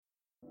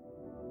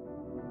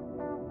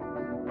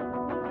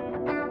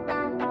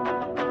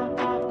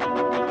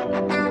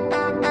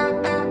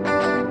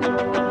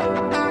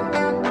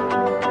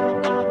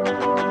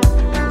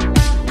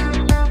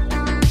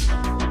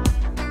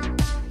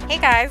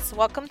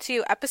Welcome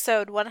to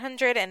episode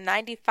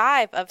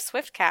 195 of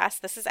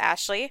Swiftcast. This is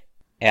Ashley.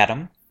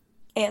 Adam.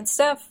 And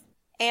Steph.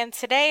 And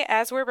today,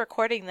 as we're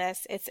recording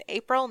this, it's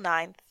April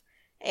 9th.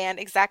 And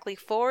exactly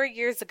 4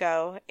 years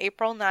ago,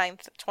 April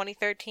 9th,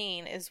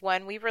 2013, is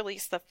when we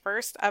released the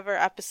first ever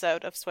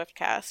episode of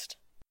Swiftcast.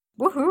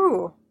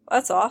 Woohoo!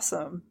 That's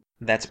awesome.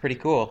 That's pretty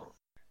cool.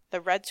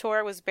 The Red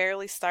Tour was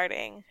barely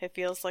starting. It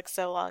feels like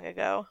so long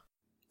ago.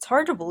 It's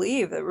hard to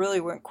believe it really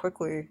went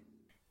quickly.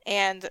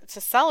 And to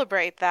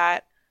celebrate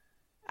that,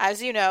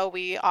 as you know,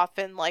 we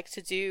often like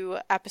to do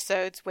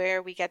episodes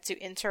where we get to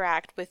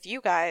interact with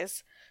you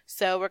guys.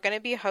 So we're going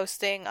to be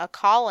hosting a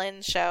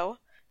call-in show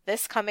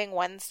this coming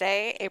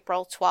Wednesday,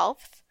 April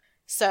 12th.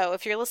 So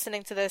if you're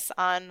listening to this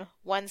on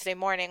Wednesday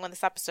morning when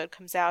this episode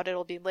comes out,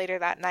 it'll be later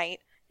that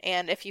night.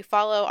 And if you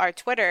follow our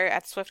Twitter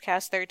at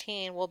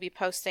SwiftCast13, we'll be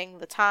posting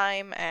the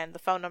time and the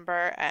phone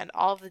number and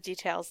all of the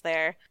details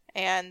there.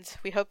 And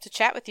we hope to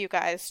chat with you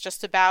guys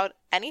just about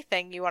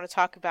anything you want to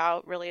talk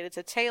about related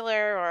to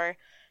Taylor or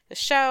the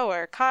show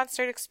or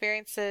concert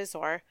experiences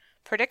or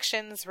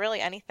predictions,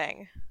 really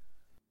anything.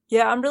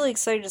 Yeah, I'm really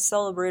excited to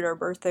celebrate our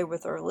birthday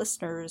with our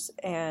listeners.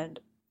 And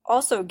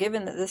also,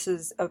 given that this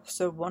is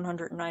episode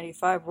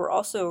 195, we're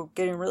also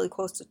getting really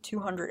close to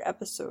 200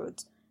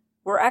 episodes.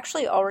 We're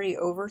actually already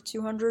over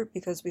 200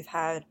 because we've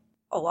had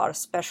a lot of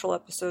special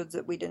episodes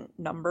that we didn't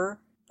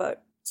number,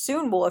 but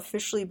soon we'll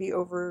officially be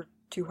over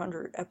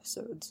 200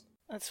 episodes.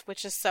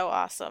 Which is so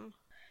awesome.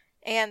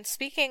 And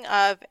speaking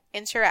of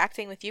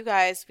interacting with you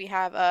guys, we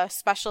have a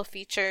special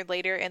feature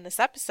later in this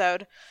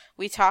episode.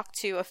 We talked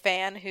to a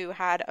fan who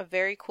had a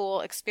very cool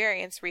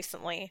experience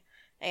recently,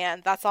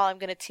 and that's all I'm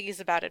going to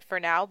tease about it for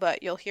now,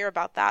 but you'll hear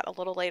about that a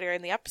little later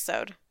in the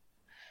episode.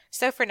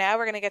 So for now,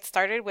 we're going to get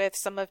started with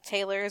some of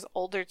Taylor's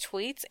older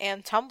tweets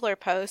and Tumblr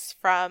posts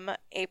from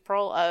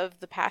April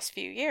of the past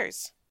few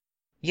years.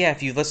 Yeah,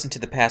 if you've listened to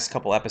the past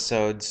couple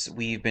episodes,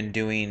 we've been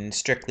doing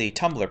strictly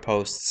Tumblr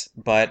posts,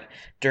 but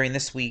during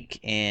this week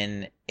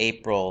in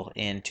April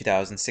in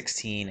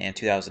 2016 and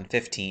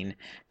 2015,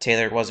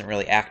 Taylor wasn't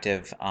really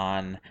active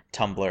on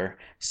Tumblr,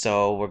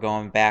 so we're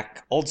going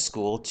back old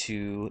school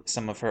to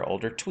some of her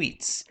older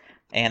tweets.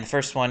 And the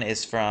first one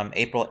is from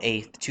April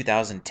 8th,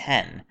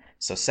 2010,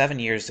 so 7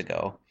 years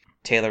ago.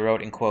 Taylor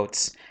wrote in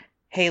quotes,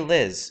 "Hey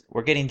Liz,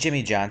 we're getting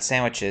Jimmy John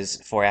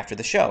sandwiches for after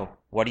the show.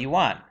 What do you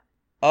want?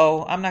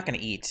 Oh, I'm not going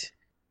to eat.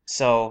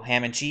 So,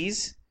 ham and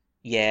cheese?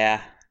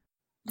 Yeah."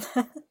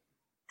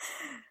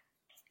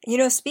 You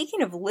know,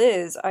 speaking of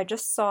Liz, I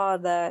just saw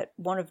that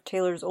one of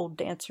Taylor's old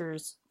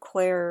dancers,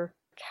 Claire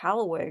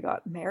Calloway,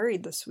 got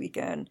married this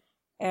weekend,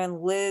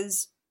 and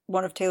Liz,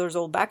 one of Taylor's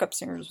old backup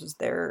singers, was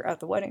there at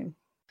the wedding.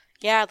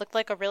 Yeah, it looked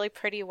like a really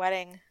pretty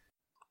wedding.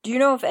 Do you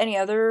know if any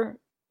other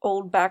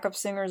old backup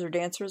singers or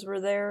dancers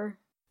were there?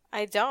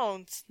 I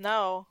don't,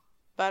 no.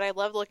 But I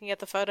loved looking at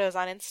the photos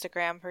on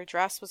Instagram. Her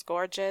dress was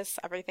gorgeous.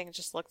 Everything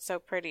just looked so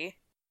pretty.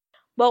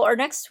 Well, our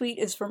next tweet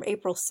is from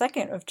April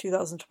 2nd of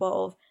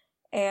 2012,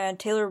 and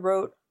Taylor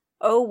wrote,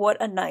 "Oh,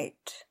 what a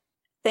night.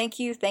 Thank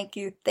you, thank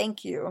you,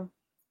 thank you."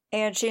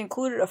 And she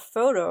included a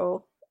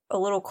photo, a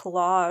little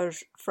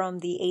collage from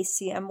the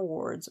ACM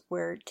Awards,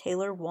 where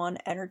Taylor won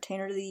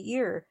Entertainer of the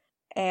Year.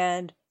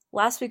 And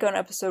last week on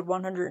episode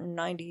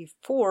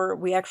 194,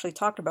 we actually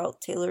talked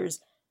about Taylor's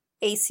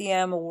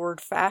ACM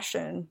Award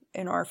fashion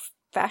in our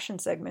fashion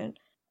segment,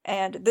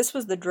 and this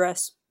was the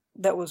dress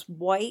that was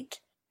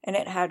white and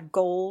it had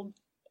gold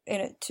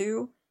in it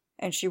too,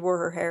 and she wore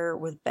her hair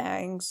with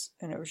bangs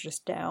and it was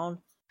just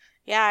down.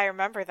 Yeah, I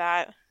remember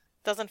that.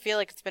 Doesn't feel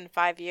like it's been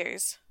 5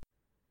 years.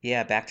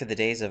 Yeah, back to the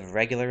days of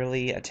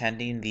regularly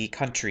attending the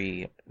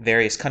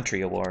various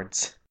country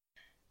awards.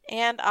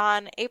 And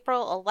on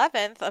April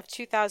 11th of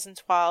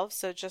 2012,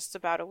 so just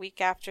about a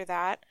week after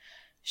that,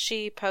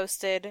 she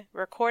posted,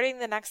 "Recording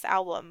the next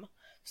album.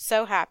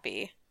 So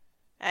happy."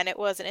 And it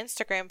was an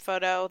Instagram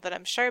photo that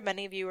I'm sure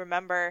many of you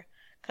remember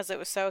because it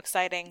was so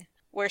exciting,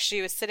 where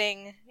she was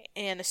sitting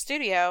in a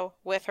studio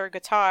with her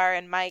guitar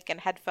and mic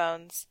and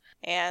headphones.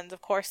 And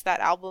of course that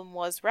album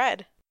was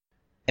Red.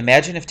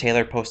 Imagine if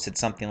Taylor posted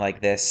something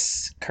like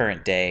this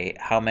current day,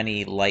 how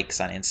many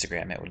likes on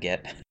Instagram it would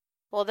get.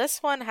 Well,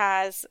 this one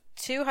has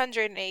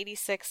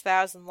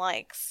 286,000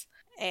 likes.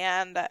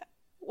 And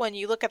when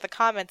you look at the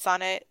comments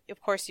on it, of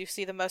course you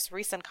see the most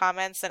recent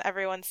comments and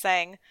everyone's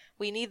saying,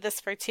 "We need this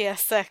for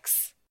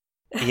TS6.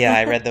 Yeah,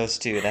 I read those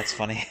too. That's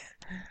funny.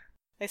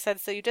 They said,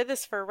 "So you did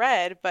this for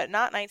Red, but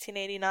not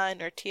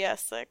 1989 or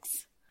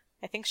TS6.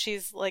 I think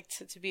she's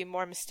liked to be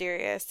more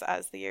mysterious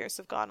as the years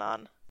have gone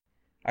on.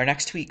 Our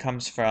next tweet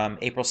comes from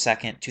April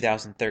 2nd,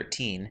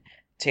 2013.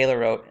 Taylor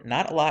wrote,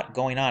 "Not a lot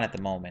going on at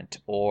the moment,"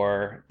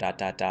 or ...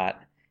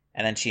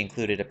 And then she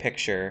included a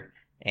picture,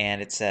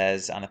 and it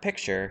says on the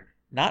picture,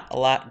 "Not a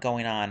lot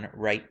going on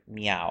right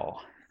meow."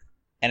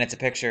 And it's a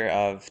picture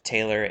of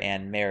Taylor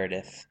and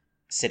Meredith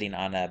sitting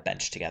on a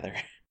bench together.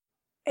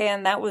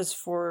 And that was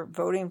for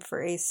voting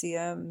for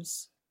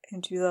ACMs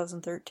in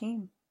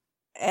 2013.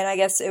 And I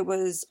guess it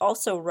was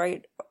also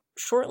right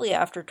shortly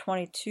after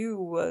 22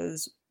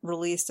 was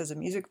released as a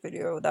music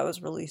video. That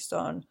was released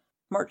on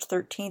March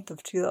 13th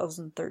of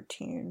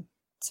 2013.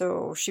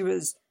 So she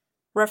was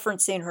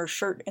referencing her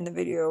shirt in the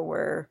video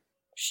where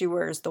she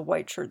wears the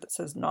white shirt that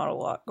says not a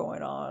lot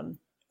going on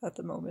at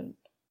the moment.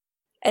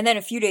 And then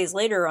a few days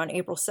later, on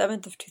April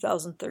 7th of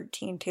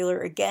 2013, Taylor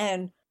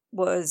again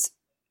was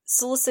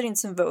soliciting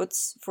some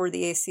votes for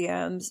the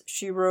ACMs.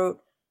 She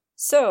wrote,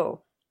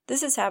 "So,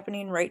 this is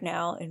happening right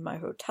now in my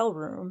hotel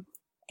room."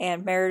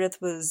 And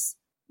Meredith was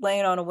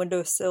laying on a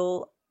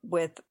windowsill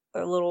with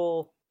a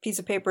little piece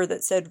of paper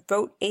that said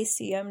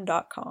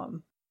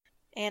voteacm.com.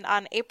 And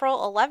on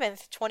April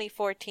 11th,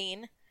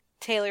 2014,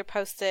 Taylor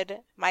posted,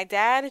 "My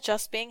dad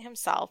just being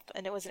himself,"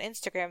 and it was an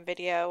Instagram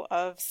video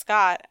of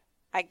Scott.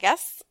 I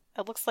guess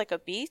it looks like a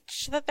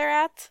beach that they're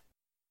at.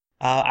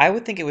 I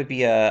would think it would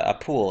be a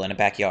pool in a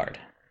backyard,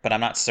 but I'm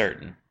not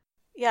certain.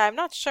 Yeah, I'm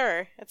not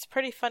sure. It's a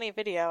pretty funny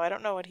video. I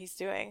don't know what he's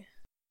doing.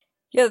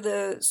 Yeah,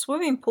 the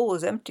swimming pool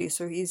is empty,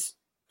 so he's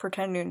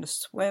pretending to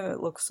swim, it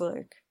looks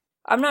like.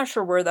 I'm not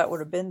sure where that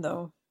would have been,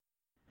 though.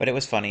 But it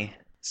was funny.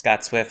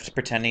 Scott Swift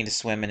pretending to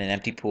swim in an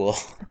empty pool.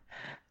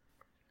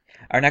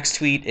 Our next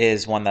tweet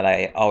is one that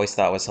I always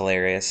thought was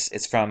hilarious.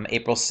 It's from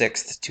April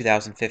 6th,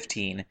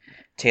 2015.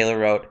 Taylor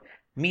wrote,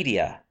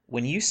 "Media,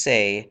 when you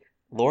say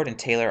Lord and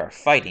Taylor are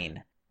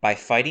fighting, by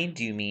fighting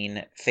do you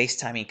mean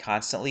FaceTiming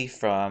constantly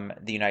from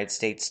the United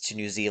States to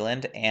New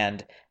Zealand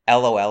and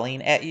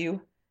LOLing at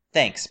you?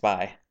 Thanks,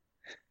 bye."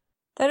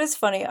 That is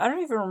funny. I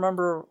don't even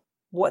remember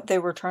what they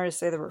were trying to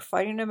say they were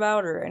fighting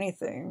about or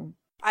anything.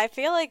 I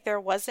feel like there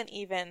wasn't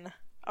even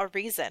a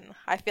reason.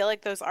 I feel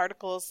like those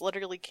articles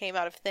literally came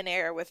out of thin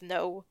air with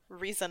no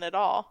reason at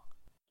all.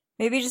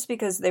 Maybe just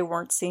because they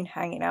weren't seen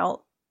hanging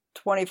out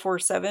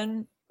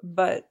 24/7,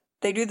 but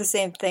they do the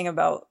same thing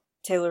about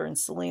Taylor and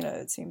Selena,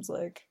 it seems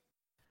like.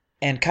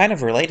 And kind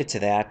of related to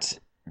that,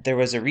 there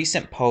was a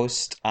recent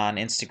post on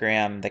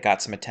Instagram that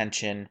got some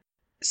attention.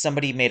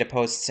 Somebody made a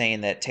post saying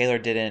that Taylor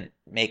didn't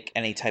make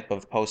any type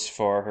of post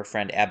for her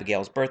friend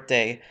Abigail's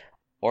birthday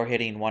or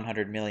hitting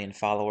 100 million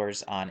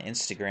followers on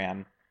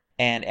Instagram.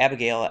 And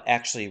Abigail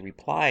actually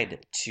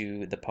replied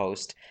to the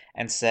post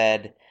and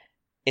said,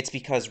 "It's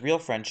because real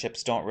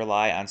friendships don't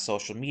rely on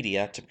social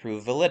media to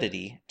prove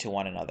validity to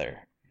one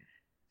another."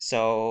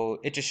 So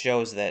it just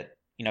shows that,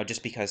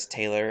 just because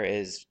Taylor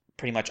is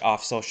pretty much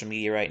off social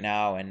media right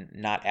now and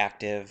not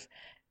active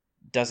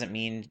doesn't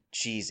mean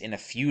she's in a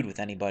feud with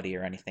anybody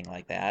or anything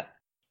like that.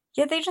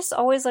 Yeah, they just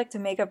always like to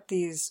make up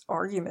these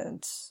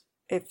arguments.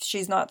 If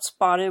she's not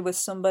spotted with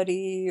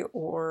somebody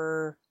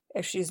or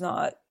if she's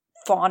not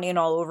fawning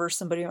all over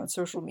somebody on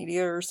social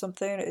media or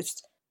something,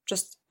 it's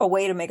just a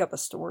way to make up a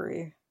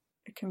story.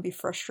 It can be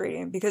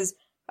frustrating because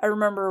I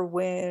remember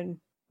when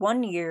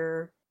one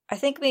year, I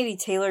think maybe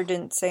Taylor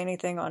didn't say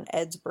anything on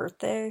Ed's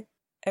birthday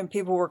and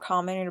people were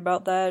commenting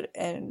about that,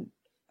 and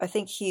I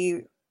think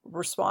he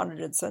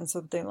responded and said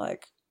something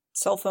like,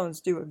 "Cell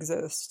phones do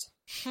exist.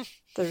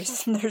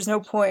 There's no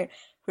point.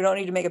 We don't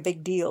need to make a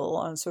big deal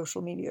on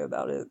social media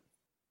about it."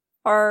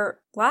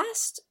 Our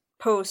last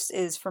post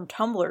is from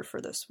Tumblr for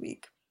this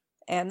week,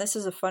 and this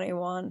is a funny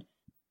one.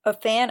 A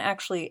fan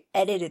actually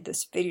edited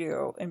this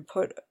video and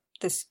put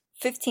this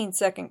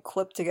 15-second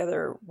clip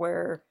together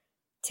where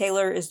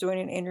Taylor is doing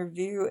an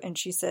interview and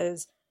she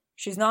says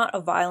she's not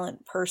a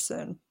violent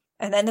person.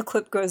 And then the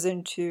clip goes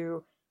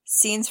into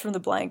scenes from the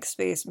Blank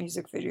Space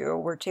music video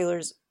where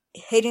Taylor's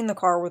hitting the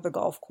car with a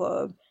golf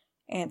club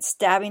and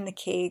stabbing the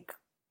cake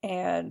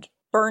and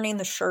burning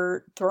the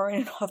shirt,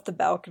 throwing it off the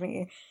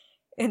balcony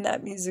in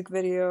that music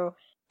video.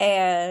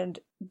 And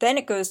then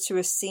it goes to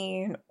a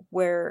scene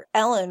where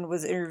Ellen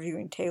was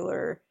interviewing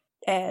Taylor.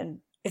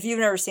 And if you've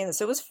never seen this,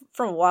 it was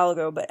from a while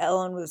ago, but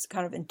Ellen was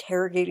kind of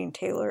interrogating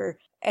Taylor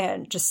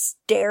and just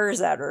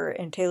stares at her.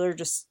 And Taylor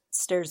just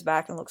stares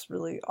back and looks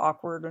really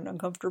awkward and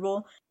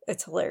uncomfortable.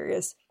 It's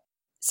hilarious.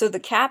 So the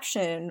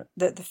caption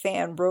that the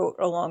fan wrote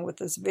along with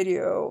this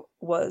video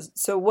was,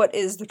 "So what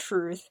is the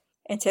truth?"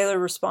 And Taylor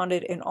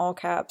responded in all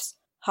caps,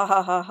 "Ha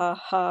ha ha ha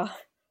ha."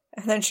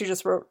 And then she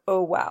just wrote,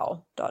 "Oh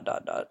wow, ...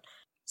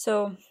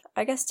 So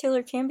I guess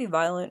Taylor can be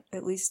violent,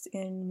 at least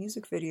in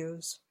music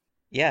videos.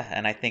 Yeah,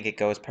 and I think it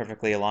goes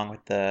perfectly along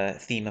with the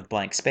theme of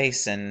Blank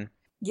Space. And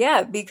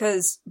yeah,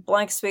 because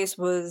Blank Space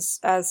was,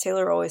 as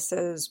Taylor always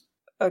says,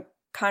 a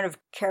kind of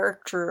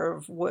caricature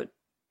of what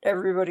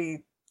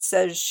everybody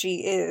says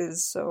she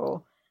is.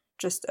 So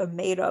just a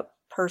made-up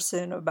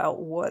person about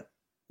what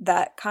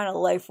that kind of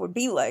life would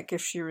be like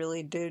if she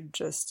really did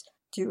just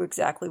do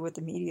exactly what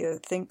the media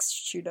thinks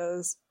she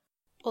does.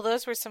 Well,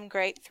 those were some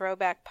great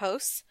throwback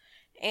posts.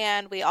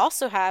 And we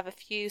also have a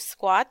few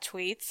squad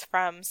tweets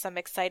from some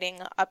exciting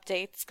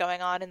updates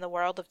going on in the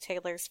world of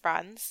Taylor's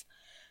friends.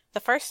 The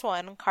first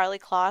one, Karlie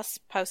Kloss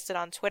posted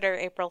on Twitter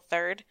April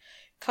 3rd,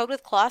 "Code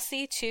with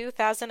Klossy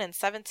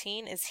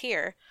 2017 is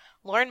here.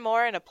 Learn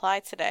more and apply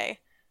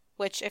today."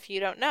 Which, if you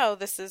don't know,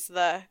 this is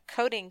the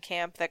coding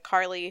camp that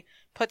Karlie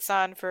puts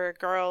on for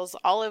girls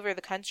all over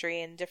the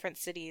country in different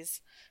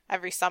cities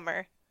every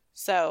summer.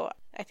 So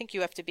I think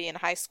you have to be in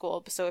high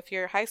school. So if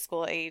you're high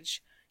school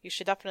age, you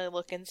should definitely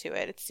look into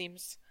it. It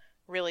seems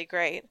really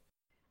great.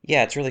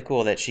 Yeah, it's really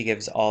cool that she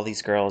gives all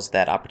these girls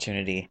that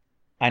opportunity.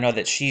 I know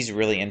that she's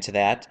really into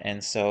that,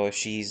 and so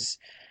she's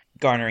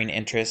garnering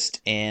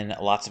interest in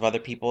lots of other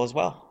people as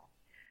well.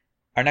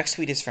 Our next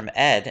tweet is from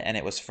Ed, and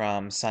it was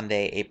from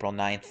Sunday, April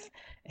 9th.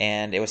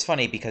 And it was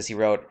funny because he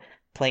wrote,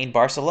 "Playing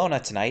Barcelona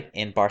tonight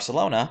in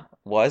Barcelona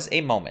was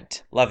a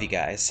moment. Love you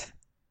guys."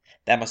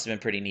 That must have been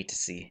pretty neat to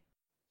see.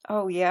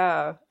 Oh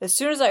yeah. As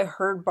soon as I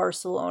heard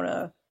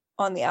Barcelona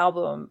on the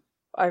album,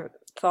 I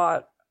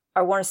thought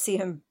I want to see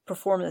him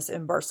perform this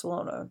in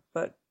Barcelona,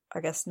 but I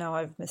guess now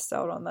I've missed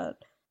out on that.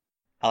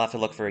 I'll have to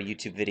look for a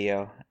YouTube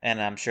video,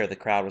 and I'm sure the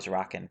crowd was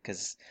rocking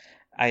because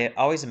I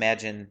always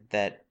imagine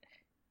that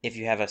if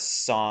you have a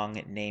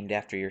song named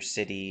after your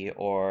city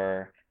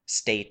or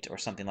state or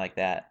something like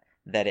that,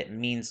 that it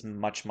means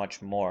much,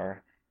 much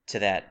more to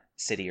that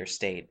city or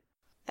state.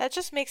 That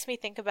just makes me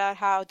think about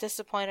how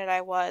disappointed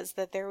I was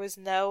that there was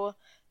no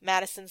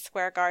Madison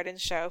Square Garden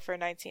show for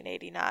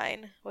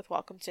 1989 with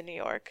Welcome to New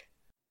York.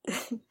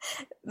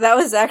 That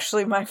was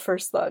actually my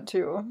first thought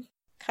too.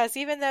 Because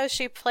even though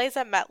she plays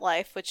at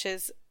MetLife, which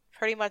is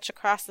pretty much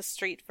across the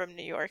street from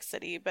New York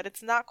City, but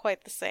it's not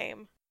quite the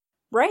same.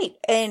 Right.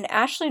 And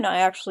Ashley and I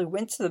actually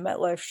went to the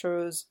MetLife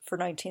shows for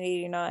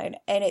 1989,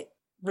 and it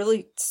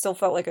really still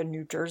felt like a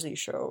New Jersey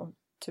show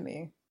to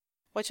me.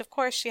 Which, of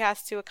course, she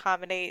has to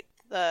accommodate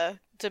the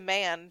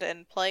demand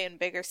and play in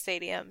bigger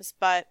stadiums,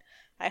 but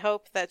I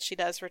hope that she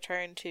does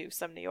return to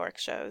some New York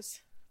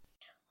shows.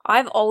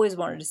 I've always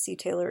wanted to see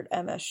Taylor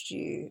at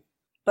MSG,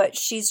 but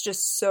she's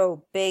just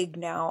so big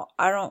now.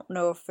 I don't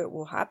know if it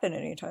will happen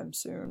anytime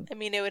soon. I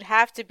mean, it would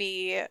have to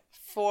be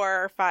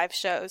 4 or 5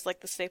 shows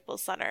like the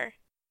Staples Center.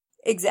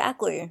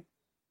 Exactly.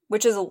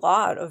 Which is a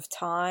lot of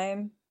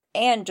time.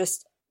 And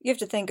just, you have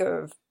to think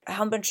of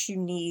how much you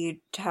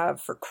need to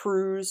have for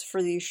crews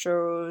for these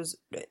shows.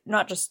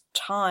 Not just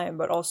time,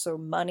 but also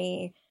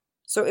money.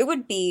 So it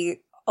would be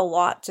a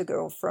lot to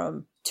go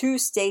from 2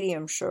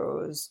 stadium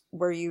shows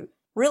where you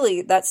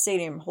really, that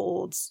stadium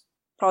holds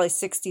probably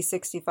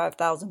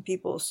 65,000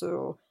 people.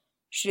 So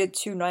she did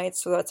 2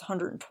 nights, so that's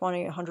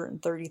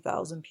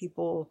 130,000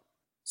 people.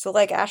 So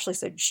like Ashley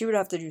said, she would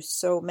have to do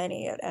so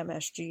many at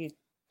MSG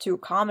to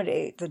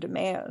accommodate the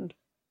demand.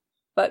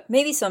 But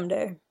maybe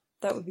someday.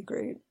 That would be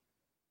great.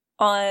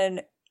 On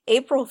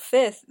April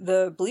 5th,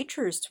 the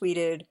Bleachers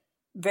tweeted,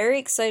 "Very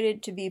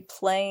excited to be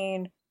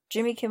playing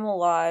Jimmy Kimmel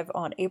Live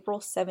on April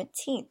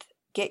 17th.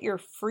 Get your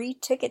free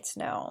tickets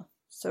now."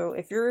 So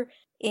if you're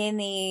in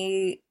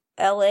the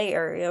LA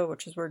area,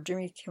 which is where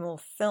Jimmy Kimmel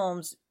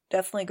films,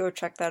 definitely go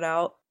check that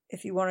out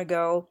if you want to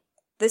go.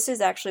 This is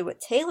actually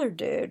what Taylor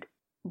did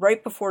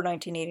right before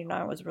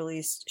 1989 was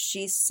released.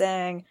 She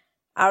sang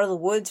Out of the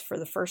Woods for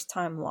the first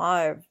time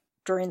live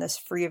during this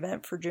free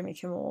event for Jimmy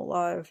Kimmel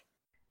Live.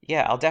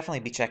 Yeah, I'll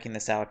definitely be checking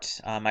this out.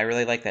 I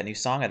really like that new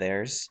song of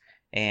theirs,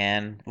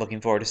 and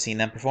looking forward to seeing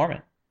them perform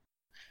it.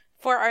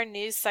 For our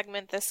news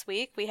segment this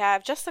week, we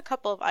have just a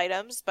couple of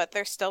items, but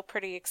they're still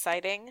pretty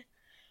exciting.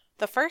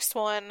 The first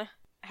one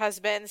has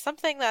been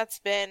something that's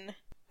been,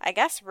 I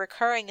guess,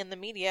 recurring in the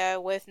media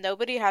with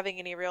nobody having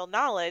any real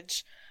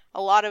knowledge.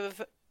 A lot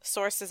of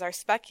sources are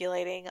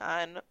speculating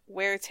on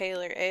where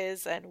Taylor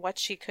is and what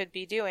she could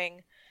be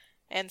doing.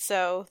 And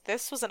so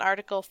this was an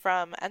article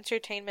from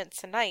Entertainment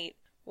Tonight,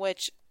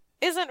 which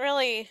isn't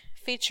really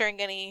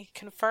featuring any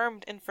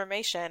confirmed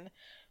information,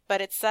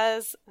 but it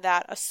says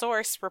that a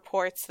source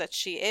reports that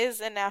she is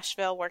in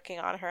Nashville working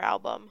on her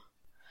album.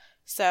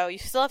 So you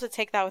still have to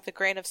take that with a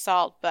grain of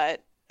salt,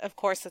 but of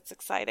course it's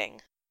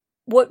exciting.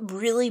 What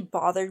really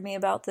bothered me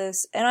about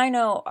this, and I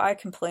know I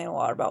complain a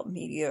lot about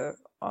media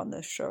on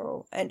this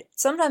show, and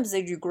sometimes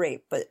they do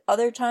great, but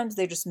other times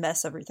they just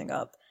mess everything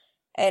up.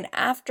 And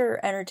after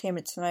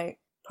Entertainment Tonight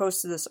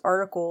posted this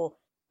article,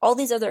 all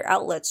these other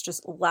outlets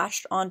just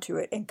latched onto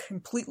it and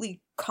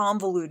completely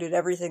convoluted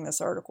everything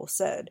this article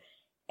said.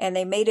 And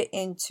they made it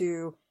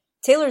into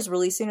Taylor's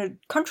releasing a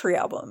country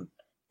album.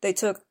 They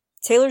took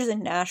Taylor's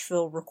in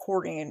Nashville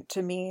recording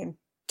to mean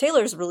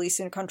Taylor's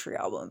releasing a country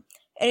album.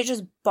 And it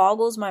just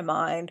boggles my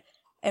mind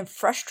and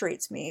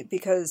frustrates me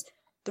because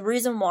the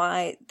reason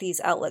why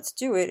these outlets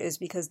do it is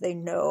because they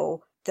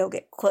know they'll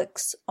get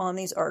clicks on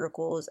these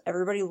articles.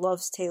 Everybody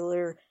loves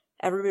Taylor.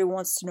 Everybody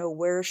wants to know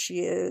where she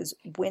is,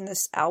 when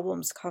this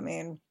album's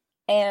coming.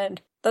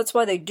 And that's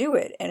why they do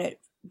it. And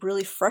it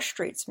really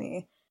frustrates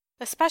me.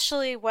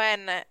 Especially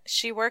when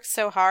she works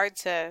so hard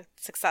to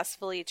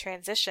successfully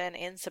transition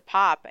into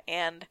pop,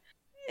 and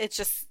it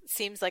just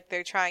seems like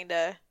they're trying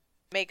to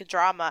make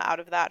drama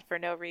out of that for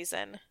no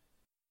reason.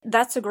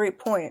 That's a great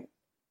point.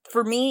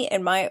 For me,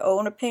 in my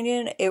own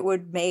opinion, it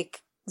would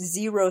make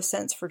 0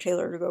 sense for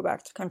Taylor to go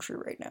back to country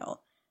right now.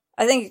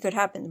 I think it could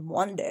happen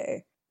one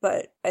day,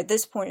 but at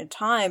this point in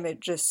time, it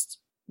just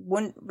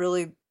wouldn't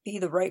really be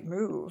the right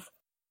move.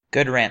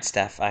 Good rant,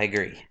 Steph. I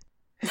agree.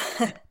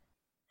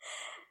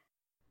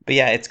 But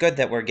yeah, it's good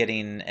that we're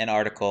getting an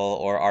article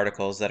or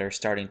articles that are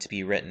starting to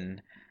be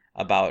written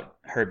about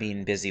her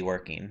being busy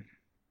working.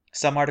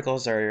 Some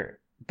articles are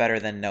better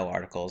than no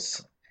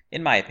articles,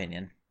 in my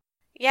opinion.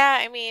 Yeah,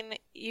 I mean,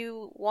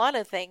 you want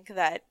to think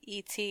that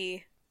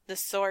E.T., the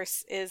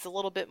source is a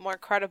little bit more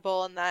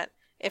credible and that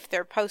if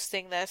they're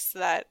posting this,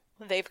 that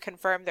they've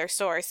confirmed their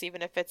source,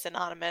 even if it's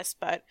anonymous,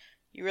 but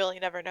you really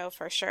never know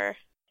for sure.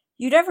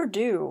 You never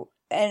do.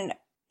 And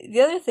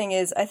the other thing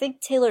is, I think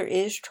Taylor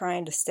is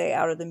trying to stay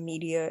out of the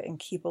media and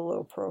keep a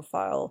low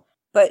profile,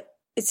 but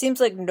it seems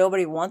like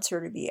nobody wants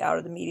her to be out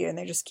of the media and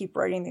they just keep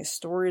writing these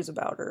stories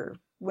about her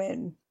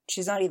when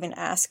she's not even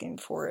asking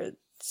for it.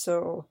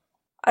 So,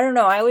 I don't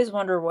know. I always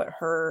wonder what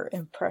her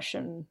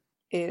impression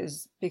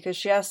is because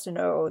she has to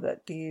know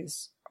that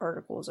these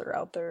articles are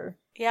out there.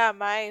 Yeah,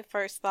 my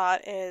first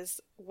thought is,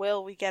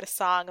 will we get a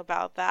song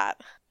about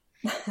that?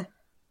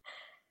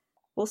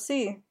 We'll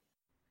see.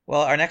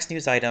 Well, our next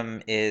news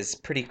item is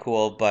pretty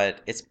cool,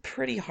 but it's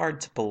pretty hard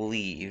to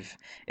believe.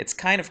 It's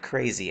kind of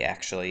crazy,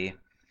 actually.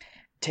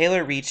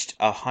 Taylor reached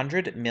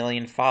 100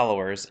 million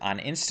followers on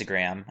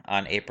Instagram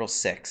on April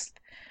 6th,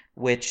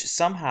 which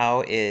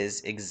somehow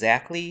is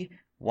exactly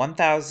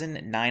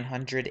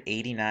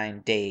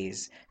 1,989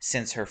 days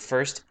since her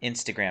first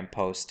Instagram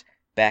post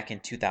back in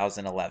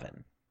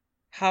 2011.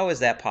 How is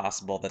that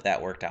possible that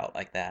that worked out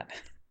like that?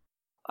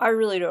 I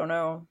really don't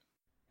know.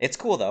 It's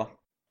cool, though.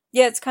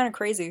 Yeah, it's kind of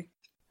crazy.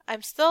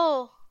 I'm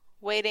still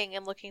waiting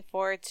and looking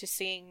forward to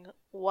seeing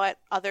what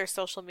other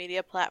social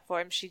media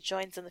platforms she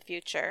joins in the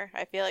future.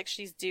 I feel like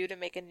she's due to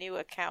make a new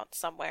account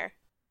somewhere.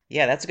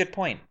 Yeah, that's a good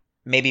point.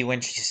 Maybe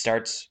when she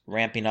starts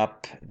ramping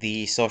up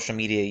the social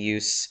media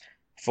use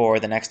for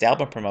the next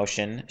album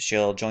promotion,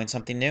 she'll join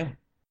something new.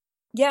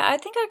 Yeah, I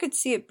think I could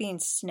see it being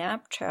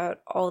Snapchat,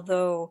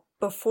 although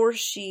before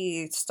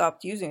she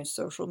stopped using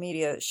social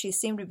media, she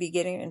seemed to be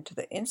getting into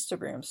the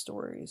Instagram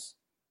stories.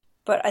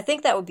 But I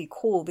think that would be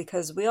cool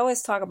because we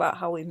always talk about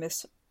how we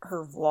miss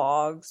her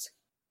vlogs.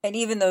 And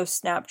even though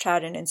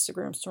Snapchat and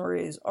Instagram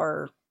stories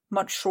are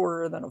much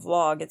shorter than a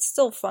vlog, it's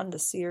still fun to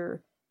see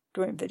her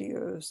doing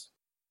videos.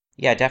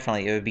 Yeah,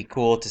 definitely. It would be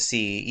cool to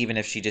see, even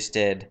if she just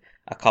did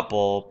a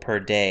couple per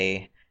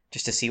day,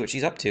 just to see what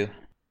she's up to.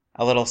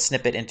 A little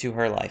snippet into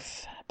her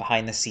life,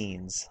 behind the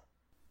scenes.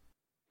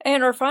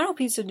 And our final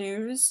piece of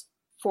news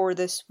for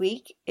this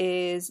week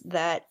is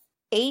that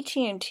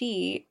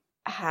AT&T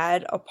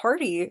had a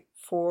party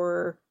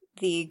for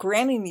the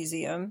Grammy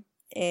Museum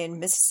in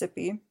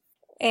Mississippi.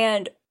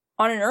 And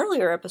on an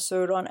earlier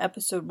episode, on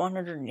episode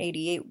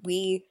 188,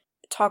 we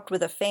talked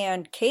with a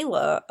fan,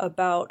 Kayla,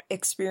 about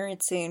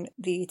experiencing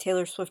the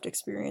Taylor Swift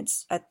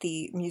experience at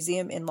the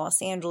museum in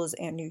Los Angeles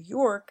and New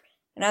York.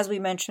 And as we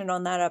mentioned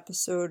on that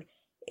episode,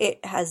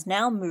 it has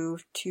now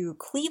moved to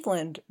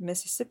Cleveland,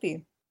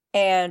 Mississippi.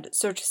 And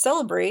so to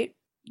celebrate,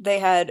 they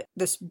had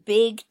this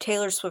big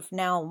Taylor Swift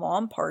Now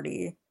lawn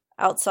party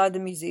outside the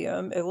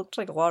museum. It looked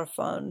like a lot of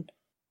fun.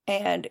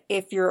 And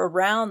if you're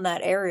around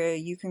that area,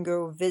 you can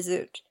go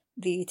visit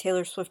the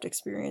Taylor Swift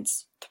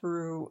experience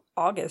through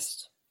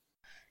August.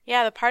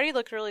 Yeah, the party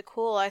looked really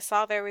cool. I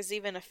saw there was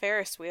even a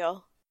Ferris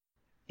wheel.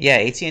 Yeah,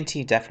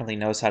 AT&T definitely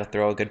knows how to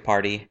throw a good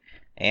party.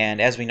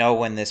 And as we know,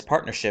 when this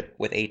partnership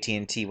with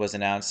AT&T was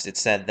announced, it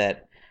said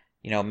that,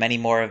 many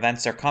more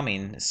events are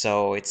coming.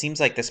 So it seems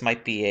like this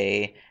might be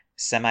a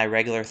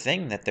semi-regular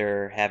thing that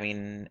they're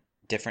having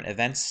different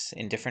events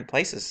in different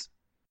places.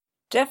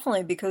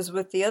 Definitely, because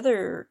with the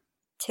other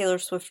Taylor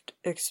Swift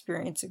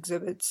experience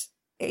exhibits,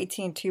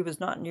 AT&T was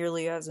not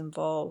nearly as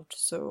involved.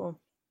 So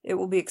it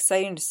will be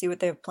exciting to see what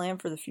they have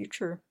planned for the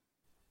future.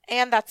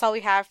 And that's all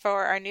we have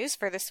for our news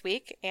for this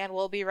week, and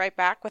we'll be right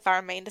back with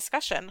our main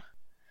discussion.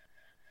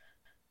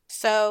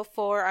 So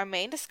for our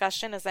main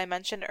discussion, as I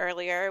mentioned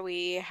earlier,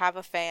 we have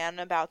a fan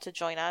about to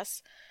join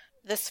us.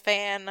 This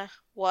fan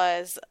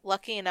was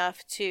lucky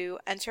enough to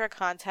enter a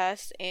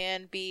contest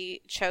and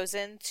be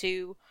chosen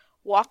to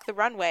walk the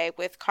runway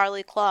with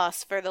Karlie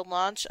Kloss for the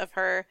launch of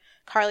her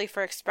Karlie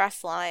for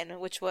Express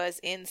line, which was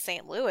in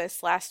St.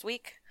 Louis last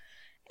week.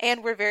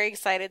 And we're very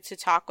excited to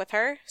talk with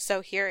her, so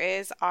here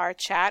is our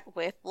chat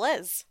with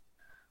Liz.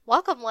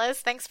 Welcome, Liz.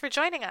 Thanks for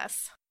joining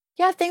us.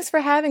 Yeah, thanks for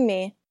having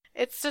me.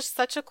 It's just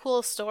such a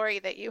cool story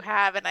that you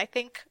have, and I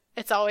think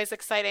it's always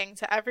exciting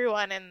to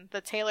everyone in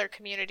the Taylor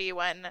community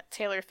when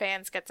Taylor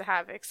fans get to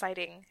have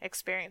exciting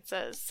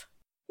experiences.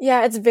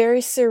 Yeah, it's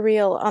very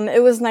surreal.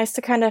 It was nice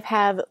to kind of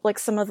have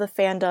some of the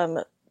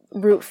fandom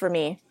root for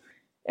me.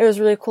 It was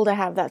really cool to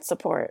have that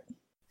support.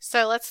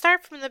 So let's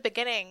start from the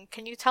beginning.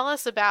 Can you tell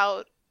us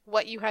about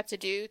what you had to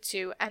do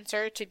to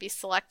enter to be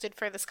selected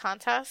for this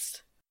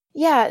contest?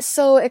 Yeah,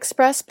 so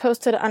Express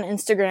posted on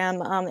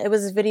Instagram, it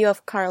was a video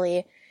of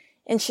Karlie,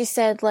 and she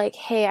said,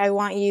 hey, I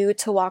want you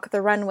to walk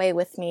the runway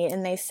with me.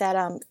 And they said,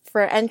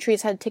 for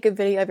entries, had to take a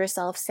video of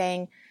yourself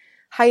saying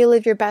how you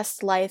live your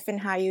best life and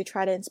how you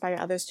try to inspire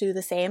others to do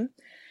the same.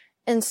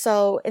 And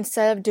so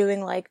instead of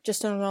doing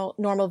just a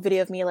normal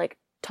video of me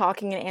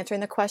talking and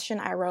answering the question,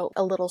 I wrote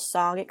a little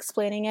song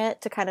explaining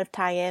it to kind of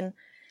tie in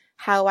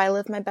how I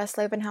live my best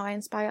life and how I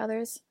inspire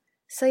others.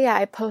 So yeah,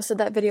 I posted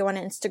that video on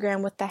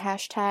Instagram with the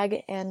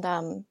hashtag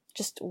and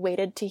just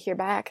waited to hear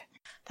back.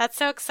 That's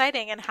so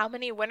exciting. And how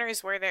many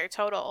winners were there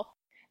total?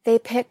 They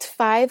picked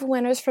 5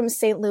 winners from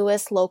St.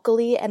 Louis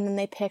locally, and then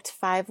they picked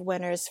 5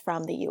 winners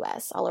from the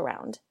U.S. all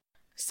around.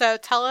 So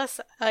tell us,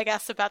 I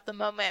guess, about the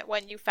moment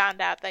when you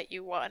found out that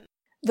you won.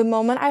 The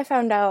moment I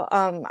found out,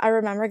 I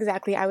remember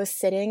exactly. I was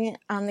sitting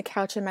on the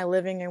couch in my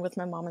living room with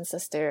my mom and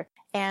sister,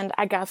 and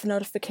I got the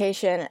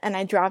notification, and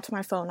I dropped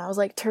my phone. I was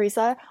like,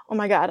 Teresa, oh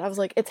my God. I was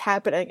like, it's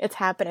happening, it's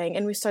happening.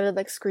 And we started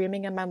like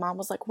screaming, and my mom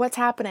was like, what's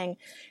happening?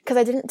 Because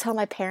I didn't tell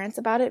my parents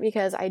about it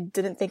because I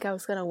didn't think I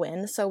was going to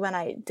win. So when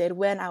I did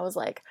win, I was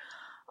like,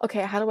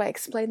 okay, how do I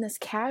explain this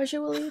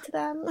casually to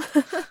them?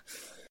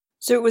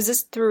 So was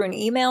this through an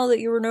email that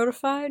you were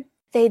notified?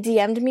 They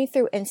DM'd me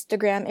through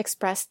Instagram,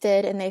 Express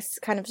did, and they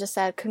kind of just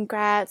said,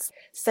 congrats,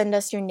 send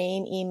us your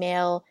name,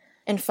 email,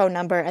 and phone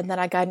number, and then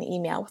I got an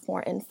email with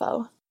more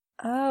info.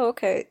 Oh,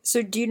 okay.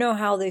 So do you know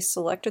how they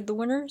selected the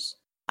winners?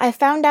 I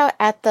found out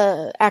at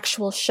the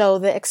actual show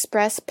that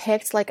Express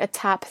picked like a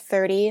top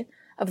 30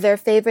 of their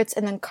favorites,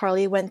 and then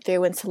Karlie went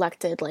through and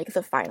selected like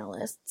the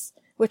finalists,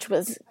 which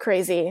was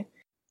crazy.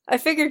 I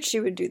figured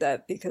she would do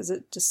that because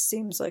it just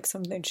seems like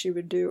something she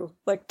would do,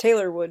 like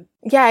Taylor would.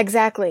 Yeah,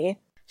 exactly.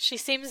 She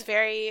seems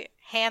very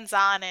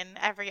hands-on in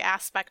every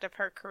aspect of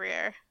her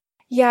career.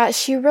 Yeah,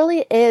 she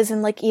really is.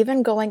 And like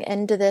even going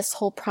into this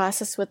whole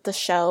process with the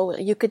show,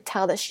 you could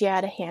tell that she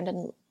had a hand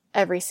in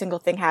every single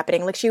thing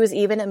happening. Like she was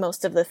even at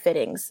most of the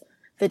fittings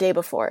the day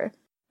before.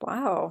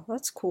 Wow,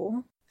 that's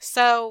cool.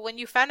 So when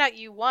you found out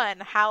you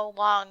won, how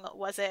long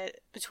was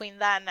it between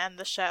then and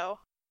the show?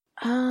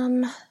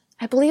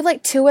 I believe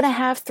like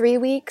 2.5, 3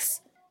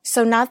 weeks.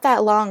 So not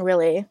that long,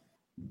 really.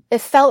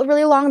 It felt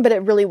really long, but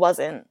it really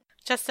wasn't.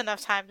 Just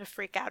enough time to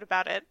freak out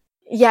about it.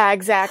 Yeah,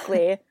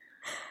 exactly.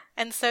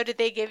 And so did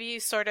they give you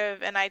sort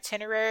of an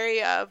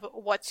itinerary of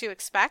what to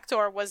expect,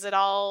 or was it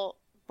all,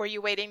 were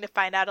you waiting to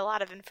find out a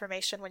lot of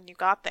information when you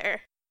got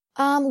there?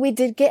 We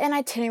did get an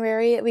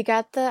itinerary. We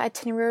got the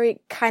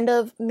itinerary kind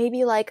of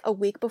maybe like a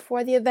week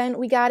before the event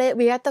we got it.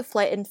 We got the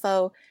flight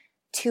info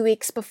 2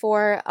 weeks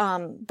before,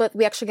 but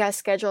we actually got a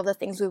schedule of the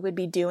things we would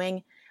be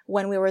doing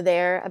when we were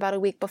there about a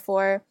week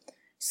before.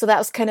 So that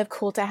was kind of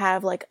cool to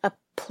have like a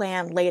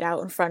plan laid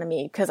out in front of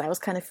me because I was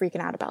kind of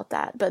freaking out about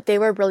that. But they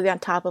were really on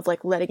top of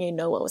like letting you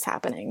know what was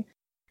happening.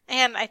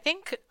 And I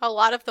think a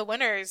lot of the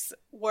winners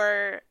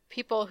were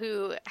people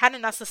who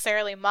hadn't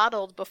necessarily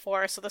modeled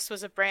before, so this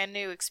was a brand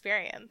new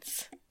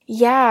experience.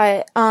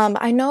 Yeah,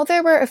 I know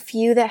there were a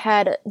few that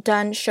had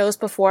done shows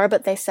before,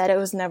 but they said it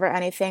was never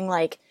anything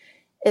like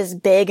as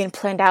big and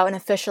planned out and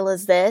official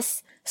as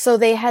this. So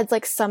they had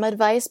like some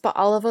advice, but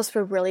all of us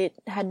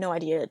had no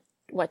idea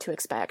what to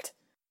expect.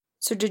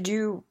 So did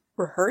you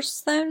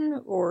rehearse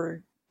then,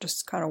 or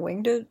just kind of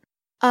winged it?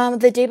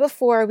 The day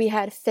before we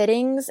had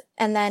fittings,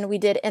 and then we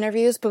did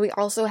interviews, but we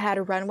also had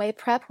a runway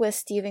prep with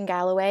Stephen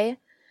Galloway.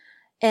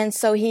 And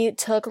so he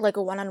took like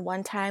a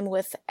one-on-one time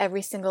with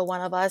every single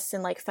one of us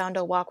and like found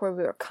a walk where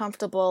we were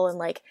comfortable and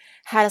like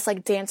had us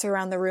like dance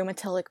around the room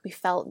until like we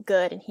felt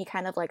good. And he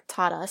kind of like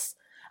taught us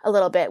a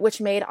little bit, which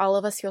made all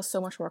of us feel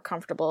so much more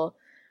comfortable.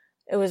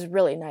 It was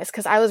really nice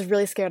because I was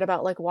really scared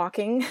about like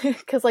walking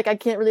because like I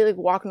can't really like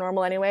walk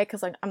normal anyway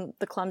because like I'm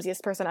the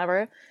clumsiest person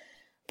ever.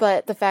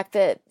 But the fact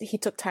that he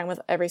took time with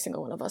every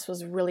single one of us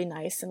was really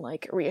nice and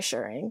like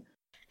reassuring.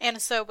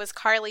 And so was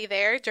Karlie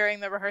there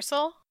during the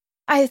rehearsal?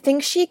 I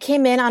think she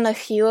came in on a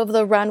few of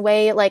the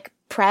runway like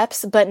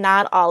preps, but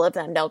not all of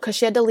them, no, because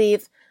she had to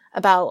leave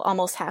about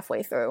almost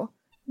halfway through.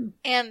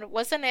 And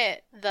wasn't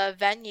it the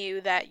venue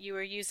that you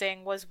were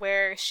using was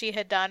where she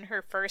had done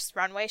her first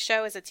runway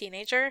show as a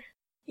teenager?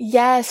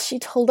 Yes, she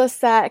told us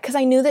that because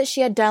I knew that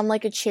she had done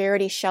like a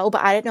charity show,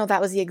 but I didn't know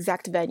that was the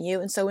exact venue.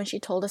 And so when she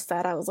told us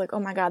that, I was like, oh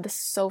my God, this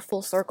is so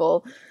full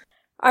circle.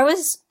 I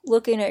was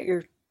looking at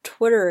your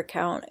Twitter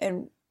account,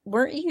 and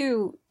weren't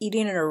you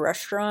eating in a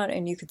restaurant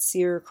and you could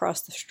see her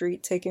across the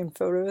street taking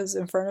photos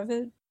in front of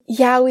it?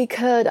 Yeah, we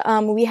could.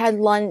 We had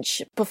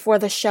lunch before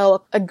the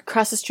show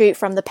across the street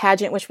from the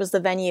pageant, which was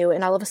the venue.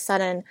 And all of a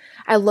sudden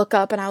I look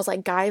up and I was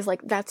like, guys,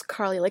 like that's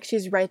Karlie. Like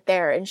she's right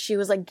there. And she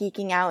was like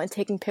geeking out and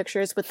taking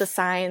pictures with the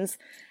signs.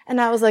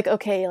 And I was like,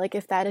 okay, like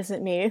if that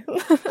isn't me.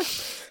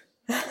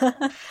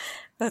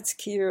 That's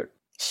cute.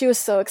 She was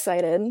so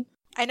excited.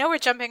 I know we're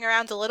jumping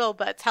around a little,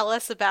 but tell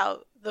us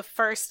about the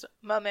first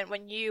moment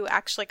when you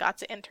actually got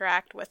to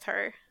interact with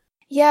her.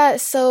 Yeah,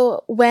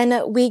 so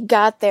when we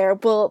got there,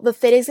 well, the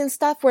fittings and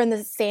stuff were in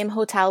the same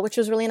hotel, which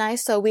was really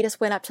nice. So we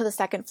just went up to the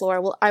second floor.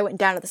 Well, I went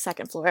down to the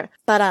second floor.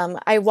 But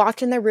I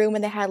walked in the room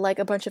and they had like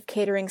a bunch of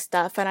catering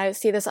stuff. And I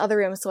see this other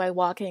room, so I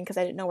walk in because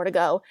I didn't know where to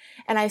go.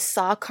 And I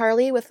saw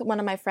Karlie with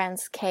one of my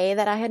friends, Kay,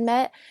 that I had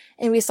met.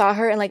 And we saw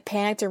her and like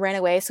panicked and ran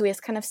away. So we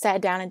just kind of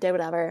sat down and did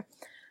whatever.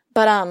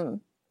 But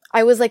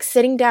I was like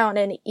sitting down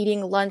and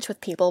eating lunch with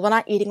people. Well,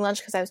 not eating lunch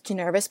because I was too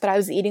nervous, but I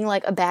was eating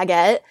like a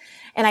baguette.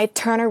 And I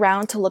turn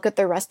around to look at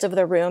the rest of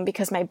the room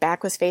because my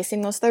back was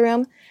facing most of the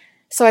room.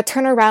 So I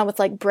turn around with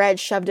like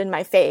bread shoved in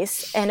my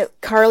face, and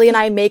Karlie and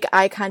I make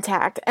eye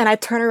contact, and I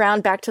turn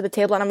around back to the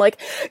table and I'm like,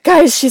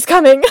 guys, she's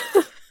coming.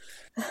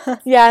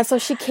 Yeah. So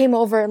she came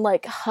over and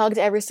like hugged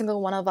every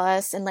single one of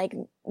us and like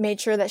made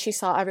sure that she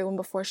saw everyone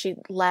before she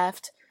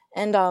left.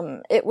 And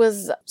it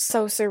was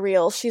so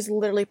surreal. She's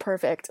literally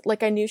perfect.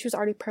 Like I knew she was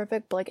already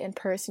perfect, but like in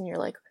person you're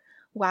like,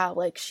 wow,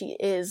 like she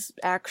is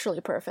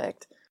actually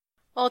perfect.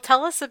 Well,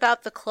 tell us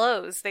about the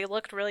clothes. They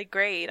looked really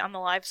great on the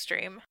live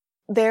stream.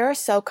 They're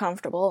so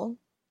comfortable.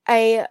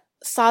 I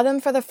saw them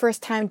for the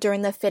first time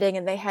during the fitting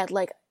and they had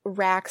like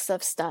racks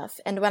of stuff.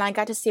 And when I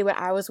got to see what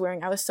I was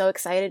wearing, I was so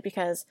excited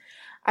because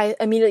I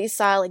immediately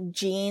saw like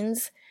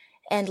jeans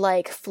and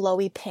like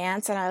flowy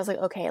pants and I was like,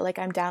 okay, like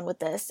I'm down with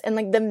this. And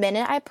like the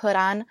minute I put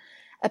on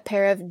a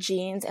pair of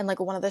jeans and like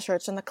one of the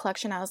shirts from the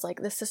collection, I was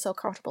like, this is so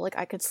comfortable, like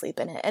I could sleep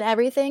in it. And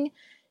everything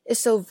is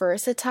so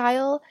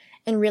versatile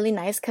and really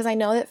nice because I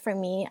know that for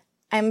me,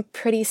 I'm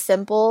pretty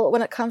simple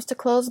when it comes to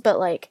clothes, but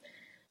like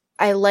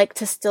I like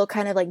to still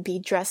kind of like be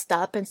dressed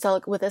up. And so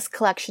like with this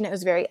collection, it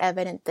was very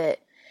evident that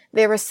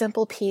they were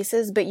simple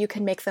pieces, but you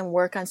can make them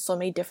work on so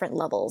many different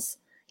levels.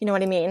 You know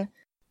what I mean?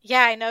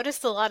 Yeah, I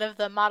noticed a lot of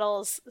the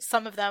models,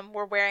 some of them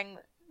were wearing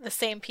the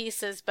same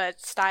pieces but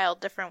styled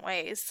different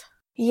ways.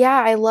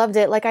 Yeah, I loved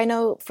it. Like I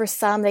know for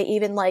some, they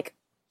even like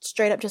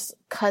straight up just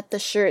cut the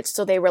shirts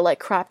so they were like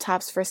crop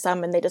tops for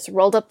some and they just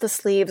rolled up the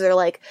sleeves or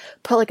like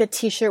put like a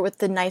t-shirt with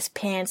the nice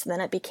pants and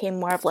then it became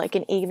more of like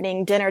an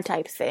evening dinner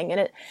type thing.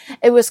 And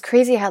it was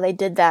crazy how they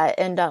did that.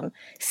 And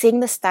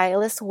seeing the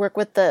stylist work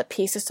with the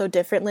pieces so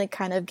differently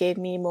kind of gave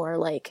me more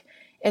like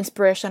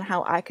inspiration on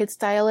how I could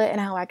style it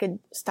and how I could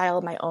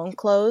style my own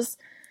clothes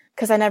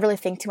because I never really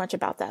think too much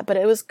about that. But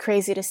it was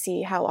crazy to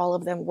see how all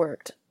of them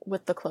worked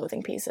with the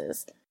clothing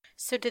pieces.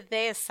 So did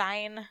they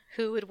assign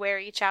who would wear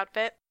each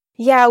outfit?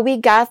 Yeah, we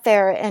got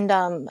there and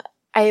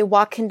I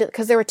walked into,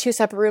 because there were two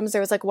separate rooms.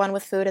 There was like one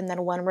with food and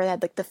then one where they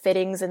had like the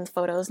fittings and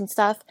photos and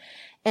stuff.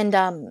 And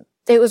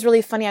it was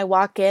really funny. I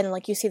walk in and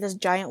like you see this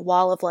giant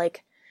wall of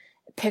like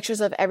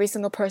pictures of every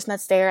single person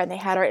that's there and they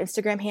had our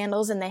Instagram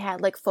handles and they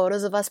had like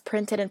photos of us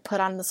printed and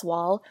put on this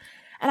wall.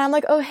 And I'm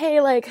like, oh,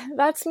 hey, like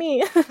that's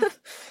me.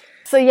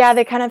 So yeah,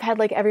 they kind of had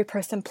like every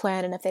person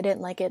planned and if they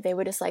didn't like it, they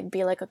would just like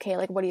be like, okay,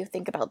 like what do you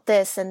think about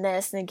this and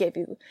this? And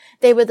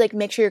they would like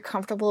make sure you're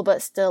comfortable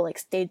but still like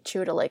stayed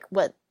true to like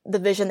what the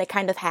vision they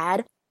kind of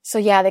had. So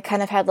yeah, they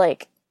kind of had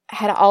it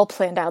all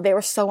planned out. They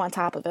were so on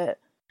top of it.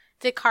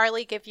 Did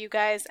Karlie give you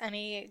guys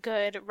any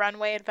good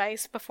runway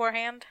advice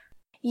beforehand?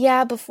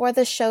 Yeah, before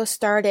the show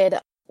started,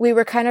 we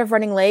were kind of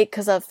running late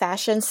because of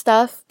fashion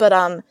stuff,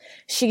 but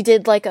she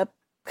did like a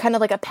kind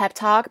of like a pep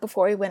talk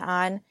before we went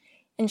on.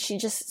 And she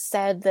just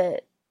said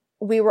that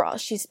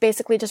she's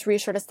basically just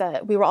reassured us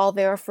that we were all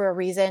there for a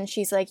reason.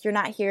 She's like, you're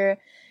not here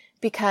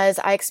because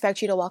I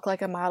expect you to walk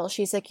like a model.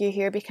 She's like, you're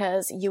here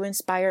because you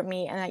inspire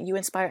me and that you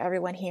inspire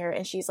everyone here.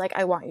 And she's like,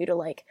 I want you to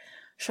like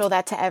show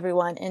that to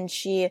everyone. And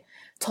she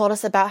told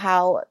us about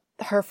how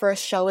her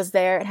first show was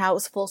there and how it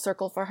was full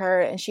circle for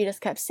her. And she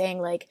just kept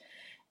saying like,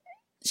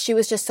 she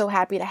was just so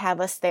happy to have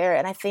us there.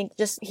 And I think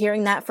just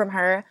hearing that from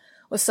her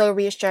was so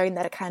reassuring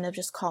that it kind of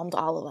just calmed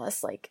all of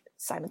us like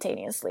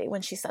simultaneously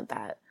when she said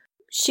that.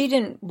 She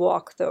didn't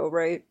walk though,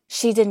 right?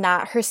 She did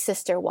not. Her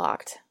sister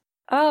walked.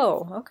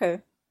 Oh,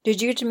 okay.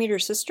 Did you get to meet her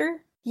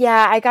sister?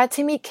 Yeah, I got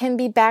to meet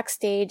Kimby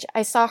backstage.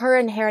 I saw her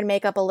in hair and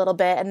makeup a little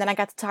bit, and then I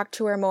got to talk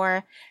to her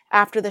more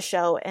after the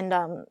show,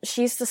 and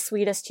she's the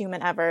sweetest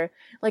human ever.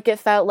 Like, it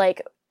felt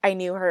like I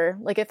knew her.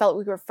 Like, it felt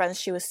we were friends.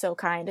 She was so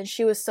kind, and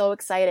she was so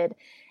excited.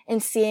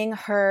 And seeing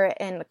her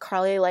and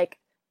Karlie, like,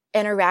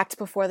 interact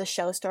before the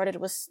show started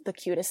was the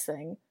cutest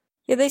thing.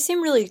 Yeah, they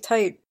seem really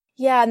tight.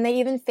 Yeah, and they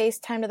even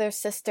FaceTimed their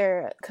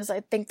sister, because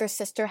I think their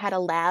sister had a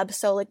lab,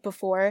 so, like,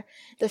 before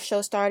the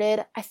show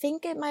started, I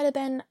think it might have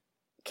been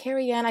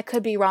Carrie Ann, I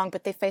could be wrong,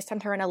 but they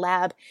FaceTimed her in a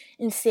lab,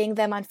 and seeing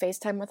them on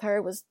FaceTime with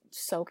her was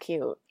so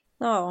cute.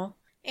 Oh.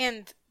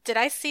 And did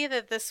I see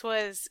that this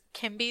was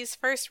Kimby's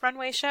first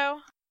runway show?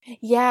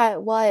 Yeah,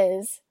 it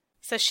was.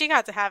 So she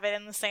got to have it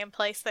in the same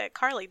place that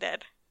Karlie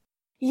did.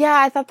 Yeah,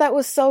 I thought that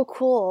was so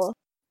cool.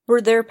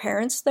 Were their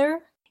parents there?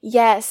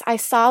 Yes, I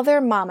saw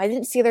their mom. I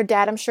didn't see their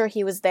dad. I'm sure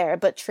he was there,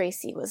 but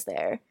Tracy was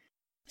there.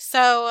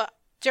 So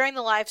during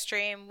the live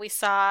stream, we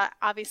saw,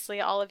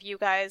 obviously, all of you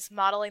guys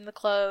modeling the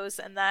clothes,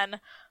 and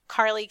then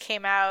Karlie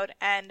came out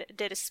and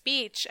did a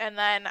speech, and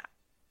then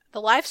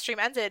the live stream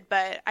ended,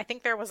 but I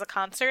think there was a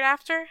concert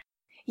after?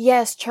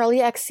 Yes, Charlie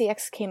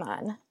XCX came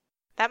on.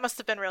 That must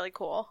have been really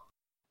cool.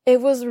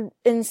 It was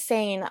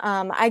insane.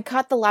 I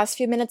caught the last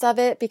few minutes of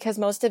it because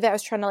most of it I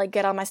was trying to like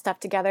get all my stuff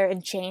together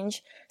and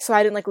change, so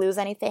I didn't like lose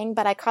anything,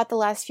 but I caught the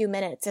last few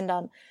minutes, and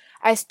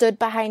I stood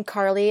behind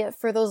Karlie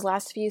for those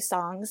last few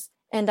songs,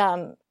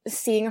 and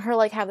seeing her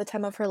like have the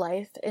time of her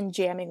life and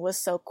jamming was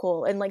so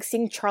cool. And like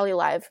seeing Charlie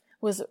live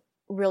was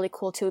really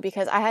cool too,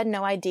 because I had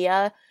no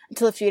idea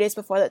until a few days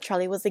before that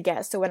Charlie was the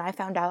guest. So when I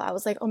found out, I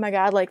was like, oh my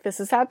god, like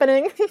this is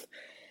happening.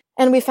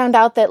 And we found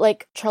out that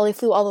like Charlie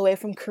flew all the way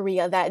from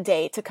Korea that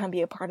day to come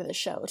be a part of the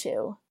show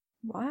too.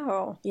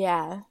 Wow.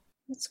 Yeah.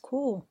 That's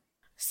cool.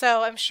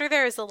 So I'm sure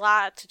there is a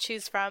lot to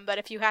choose from, but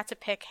if you had to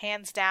pick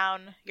hands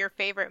down your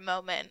favorite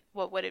moment,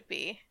 what would it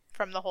be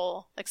from the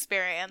whole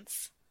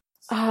experience?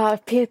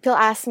 People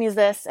ask me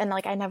this and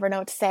like I never know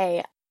what to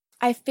say.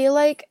 I feel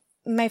like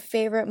my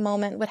favorite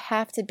moment would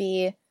have to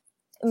be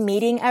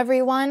meeting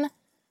everyone.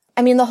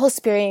 I mean, the whole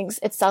experience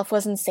itself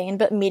was insane,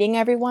 but meeting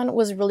everyone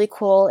was really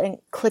cool, and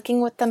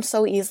clicking with them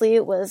so easily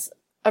was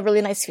a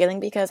really nice feeling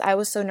because I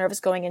was so nervous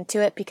going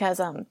into it because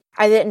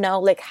I didn't know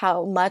like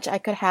how much I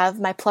could have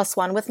my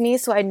 +1 with me,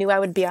 so I knew I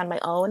would be on my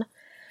own.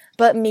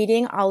 But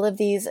meeting all of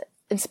these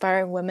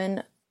inspiring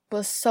women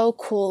was so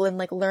cool, and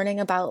like learning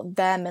about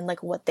them and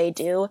like what they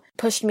do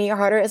pushed me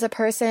harder as a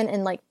person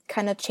and like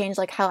kind of changed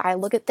like how I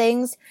look at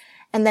things.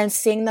 And then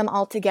seeing them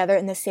all together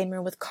in the same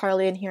room with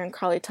Karlie and hearing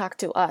Karlie talk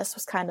to us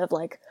was kind of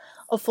like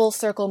a full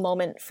circle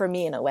moment for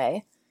me in a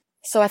way.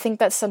 So I think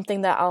that's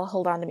something that I'll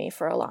hold on to me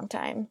for a long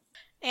time.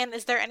 And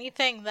is there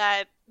anything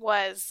that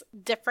was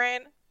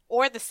different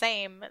or the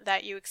same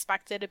that you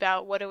expected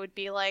about what it would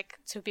be like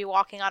to be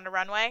walking on a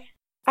runway?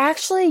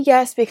 Actually,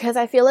 yes, because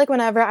I feel like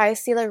whenever I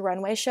see like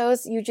runway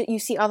shows, you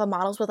see all the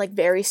models with like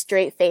very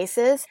straight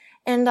faces.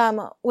 And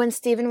when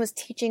Steven was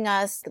teaching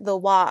us the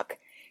walk,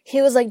 he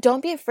was like,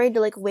 don't be afraid to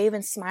like wave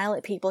and smile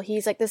at people.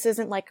 He's like, this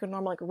isn't like a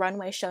normal like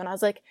runway show. And I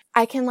was like,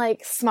 I can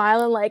like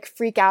smile and like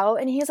freak out.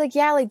 And he's like,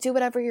 yeah, like do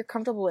whatever you're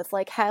comfortable with.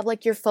 Like have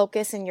like your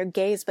focus and your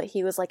gaze. But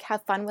he was like,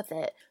 have fun with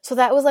it. So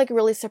that was like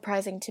really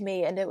surprising to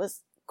me. And it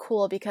was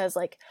cool because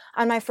like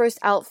on my first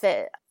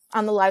outfit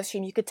on the live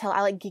stream, you could tell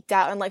I like geeked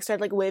out and like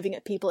started like waving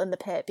at people in the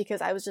pit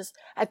because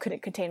I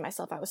couldn't contain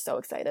myself. I was so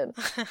excited.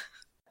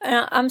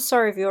 I'm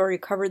sorry if you already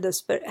covered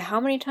this, but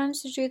how many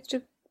times did you have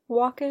to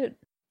walk it?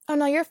 Oh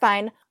no, you're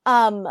fine.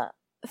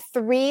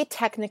 3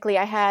 technically.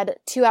 I had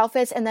 2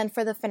 outfits, and then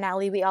for the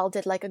finale, we all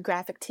did like a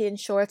graphic tee and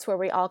shorts where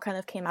we all kind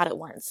of came out at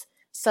once.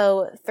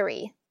 So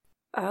 3.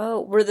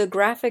 Oh, were the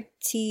graphic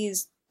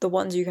tees the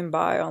ones you can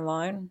buy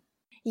online?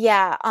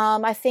 Yeah,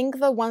 I think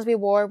the ones we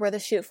wore were the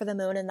Shoot for the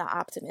Moon and the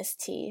Optimist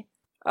tee.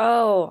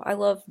 Oh, I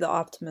love the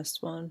Optimist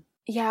one.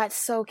 Yeah, it's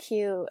so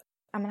cute.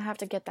 I'm gonna have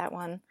to get that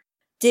one.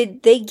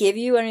 Did they give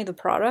you any of the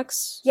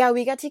products? Yeah,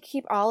 we got to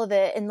keep all of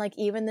it, and like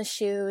even the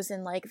shoes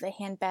and like the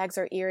handbags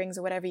or earrings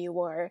or whatever you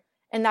wore.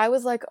 And I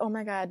was like, oh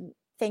my god,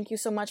 thank you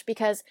so much,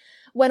 because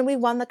when we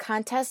won the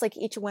contest, like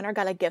each winner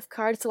got a gift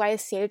card, so I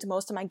saved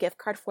most of my gift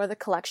card for the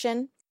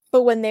collection.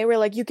 But when they were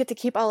like, you get to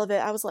keep all of it,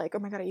 I was like, oh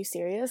my god, are you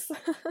serious?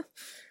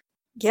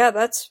 Yeah,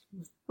 that's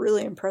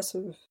really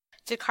impressive.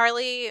 Did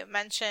Karlie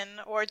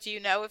mention, or do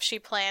you know if she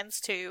plans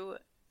to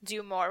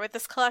do more with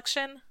this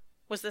collection?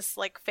 Was this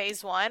like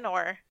phase 1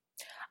 or?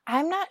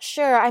 I'm not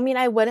sure. I mean,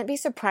 I wouldn't be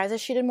surprised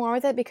if she did more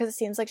with it because it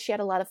seems like she had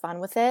a lot of fun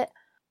with it.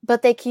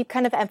 But they keep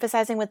kind of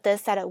emphasizing with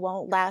this that it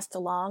won't last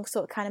long,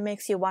 so it kind of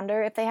makes you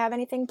wonder if they have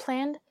anything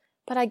planned.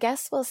 But I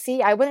guess we'll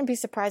see. I wouldn't be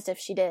surprised if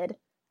she did.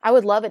 I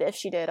would love it if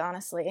she did,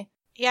 honestly.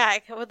 Yeah,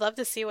 I would love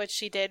to see what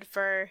she did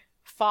for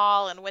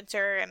fall and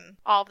winter and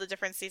all the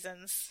different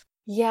seasons.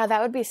 Yeah,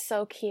 that would be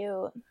so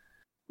cute.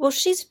 Well,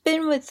 she's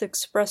been with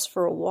Express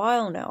for a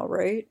while now,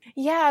 right?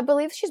 Yeah, I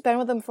believe she's been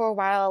with them for a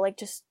while, like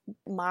just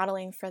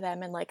modeling for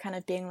them and like kind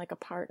of being like a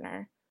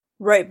partner.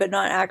 Right, but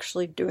not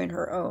actually doing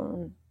her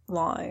own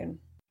line.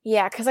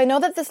 Yeah, because I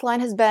know that this line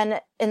has been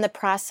in the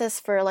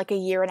process for like a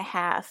year and a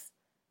half,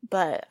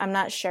 but I'm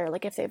not sure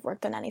like if they've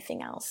worked on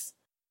anything else.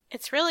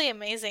 It's really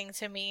amazing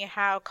to me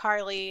how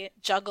Karlie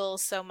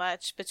juggles so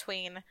much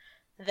between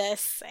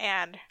this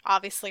and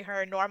obviously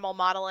her normal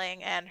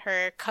modeling and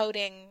her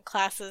coding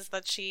classes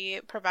that she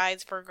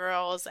provides for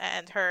girls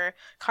and her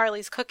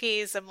Karlie's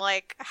cookies. I'm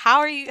like,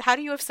 how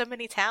do you have so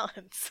many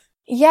talents?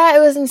 Yeah, it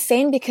was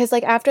insane because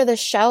like after the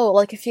show,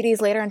 like a few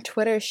days later on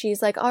Twitter,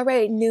 she's like, all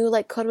right, new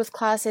like Code with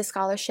classes,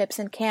 scholarships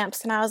and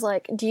camps. And I was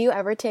like, do you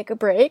ever take a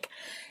break?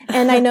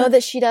 And I know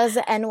that she does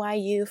the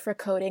NYU for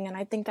coding, and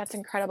I think that's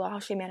incredible how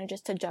she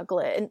manages to juggle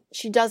it. And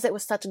she does it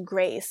with such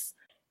grace.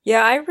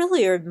 Yeah, I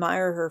really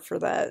admire her for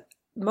that.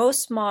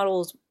 Most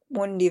models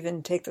wouldn't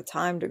even take the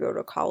time to go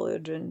to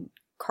college, and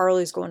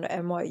Karlie's going to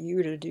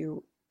NYU to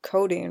do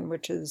coding,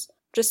 which is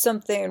just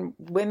something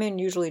women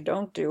usually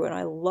don't do, and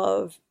I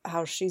love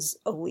how she's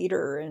a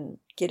leader in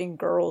getting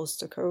girls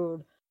to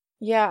code.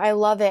 Yeah, I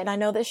love it, and I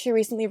know that she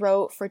recently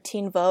wrote for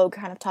Teen Vogue,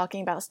 kind of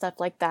talking about stuff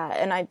like that,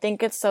 and I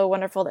think it's so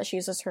wonderful that she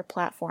uses her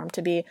platform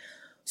to be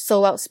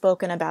so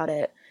outspoken about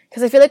it.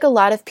 Because I feel like a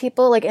lot of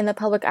people, like, in the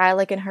public eye,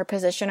 like, in her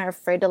position, are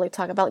afraid to, like,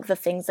 talk about, like, the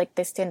things, like,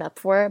 they stand up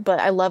for. But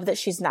I love that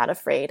she's not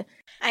afraid.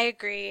 I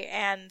agree,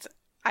 and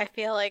I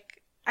feel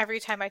like every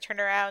time I turn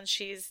around,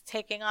 she's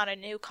taking on a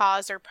new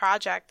cause or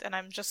project, and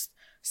I'm just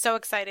so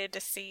excited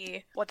to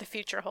see what the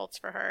future holds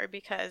for her,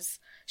 because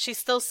she's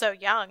still so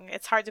young.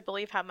 It's hard to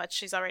believe how much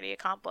she's already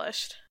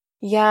accomplished.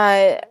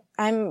 Yeah,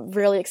 I'm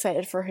really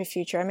excited for her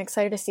future. I'm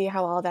excited to see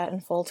how all that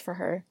unfolds for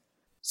her.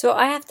 So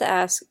I have to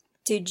ask,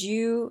 did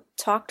you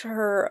talk to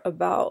her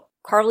about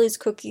Karlie's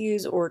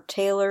cookies or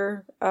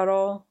Taylor at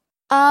all?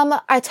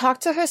 I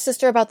talked to her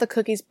sister about the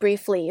cookies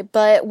briefly,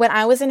 but when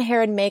I was in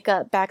hair and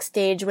makeup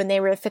backstage when they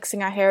were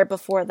fixing our hair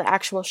before the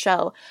actual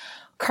show,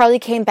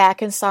 Karlie came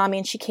back and saw me,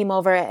 and she came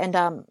over,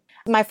 and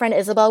my friend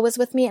Isabel was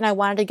with me, and I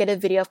wanted to get a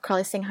video of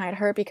Karlie saying hi to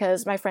her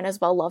because my friend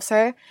Isabel loves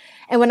her.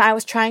 And when I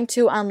was trying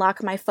to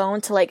unlock my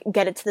phone to like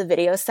get it to the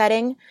video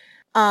setting,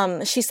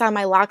 she saw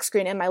my lock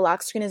screen, and my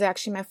lock screen is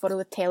actually my photo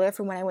with Taylor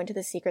from when I went to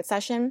the secret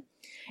session.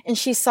 And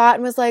she saw it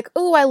and was like,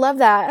 "Ooh, I love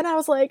that." And I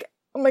was like,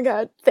 Oh my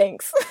god,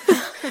 thanks.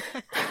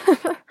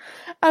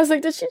 I was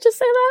like, did she just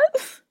say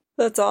that?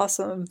 That's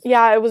awesome.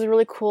 Yeah, it was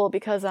really cool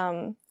because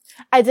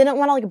I didn't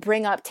want to like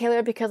bring up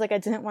Taylor because like I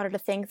didn't want her to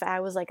think that I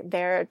was like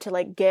there to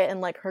like get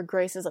in like her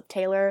graces of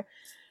Taylor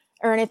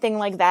or anything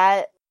like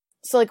that.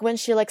 So like when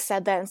she like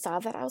said that and saw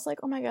that, I was like,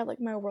 oh my god, like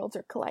my worlds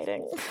are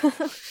colliding.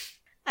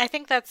 I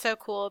think that's so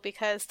cool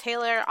because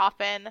Taylor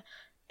often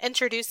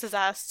introduces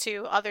us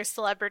to other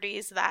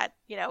celebrities that,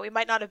 you know, we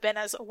might not have been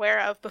as aware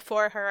of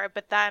before her,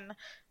 but then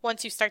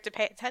once you start to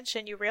pay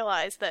attention, you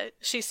realize that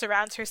she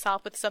surrounds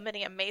herself with so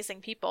many amazing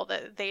people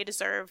that they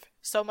deserve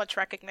so much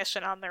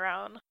recognition on their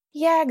own.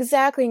 Yeah,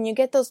 exactly. And you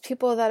get those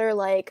people that are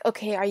like,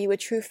 okay, are you a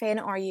true fan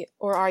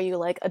or are you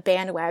like a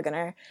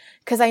bandwagoner?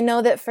 Because I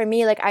know that for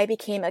me, like I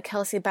became a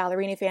Kelsey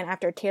Ballerini fan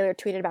after Taylor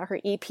tweeted about her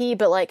EP,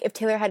 but like if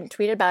Taylor hadn't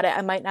tweeted about it,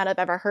 I might not have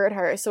ever heard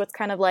her. So it's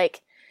kind of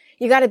like,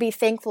 you got to be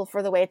thankful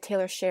for the way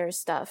Taylor shares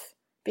stuff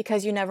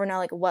because you never know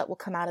like what will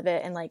come out of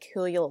it and like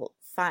who you'll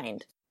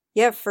find.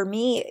 Yeah, for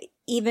me,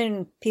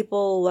 even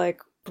people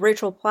like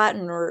Rachel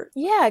Platten or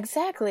Yeah,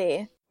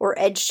 exactly. Or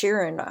Ed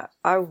Sheeran,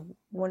 I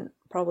wouldn't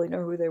probably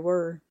know who they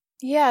were.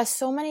 Yeah,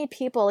 so many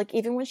people, like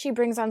even when she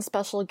brings on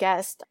special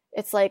guests,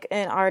 it's like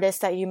an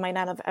artist that you might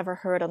not have ever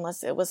heard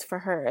unless it was for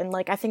her. And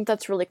like I think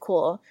that's really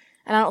cool.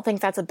 And I don't think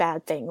that's a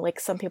bad thing,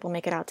 like some people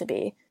make it out to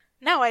be.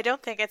 No, I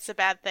don't think it's a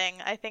bad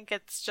thing. I think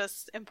it's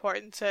just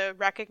important to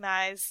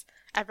recognize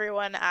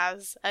everyone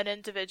as an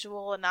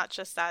individual and not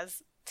just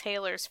as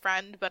Taylor's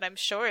friend, but I'm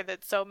sure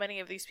that so many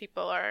of these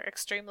people are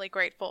extremely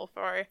grateful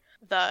for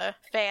the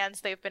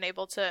fans they've been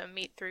able to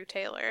meet through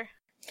Taylor.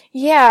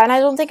 Yeah, and I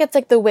don't think it's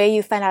like the way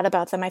you find out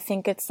about them. I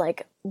think it's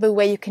like the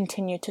way you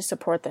continue to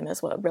support them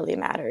is what really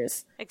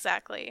matters.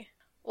 Exactly.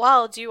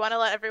 Well, do you want to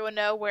let everyone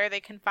know where they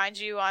can find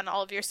you on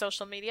all of your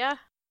social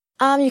media?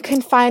 You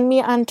can find me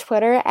on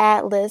Twitter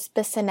at Liz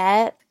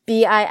Bissonette,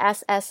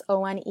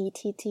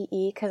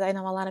 Bissonette, because I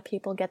know a lot of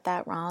people get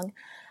that wrong.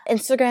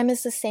 Instagram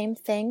is the same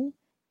thing,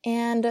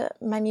 and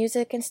my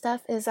music and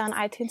stuff is on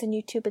iTunes and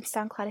YouTube and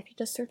SoundCloud if you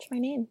just search my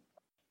name.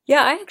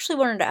 Yeah, I actually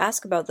wanted to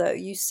ask about that.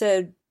 You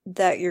said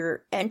that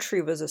your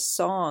entry was a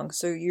song,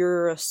 so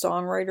you're a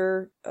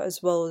songwriter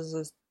as well as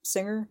a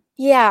singer?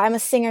 Yeah, I'm a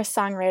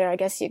singer-songwriter, I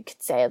guess you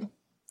could say,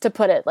 to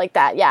put it like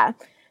that, yeah.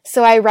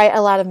 So I write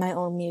a lot of my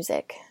own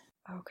music.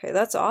 Okay,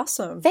 that's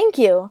awesome. Thank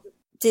you.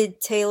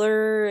 Did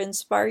Taylor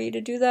inspire you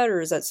to do that,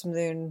 or is that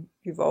something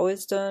you've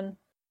always done?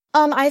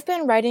 I've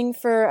been writing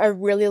for a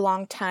really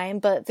long time,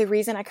 but the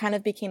reason I kind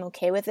of became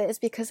okay with it is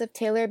because of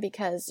Taylor,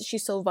 because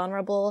she's so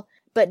vulnerable,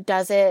 but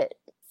does it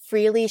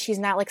freely. She's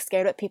not like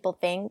scared what people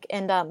think,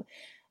 and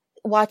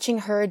watching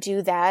her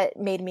do that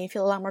made me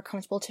feel a lot more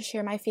comfortable to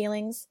share my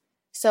feelings.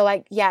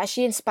 So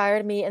she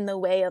inspired me in the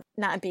way of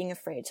not being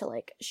afraid to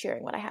like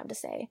sharing what I have to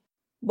say.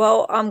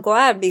 Well, I'm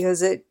glad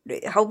because it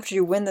helped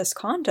you win this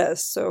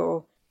contest,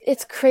 so...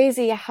 It's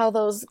crazy how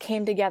those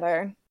came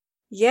together.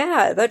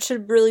 Yeah, that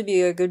should really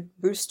be a good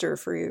booster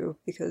for you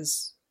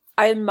because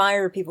I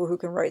admire people who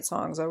can write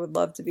songs. I would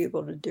love to be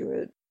able to do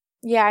it.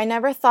 Yeah, I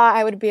never thought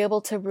I would be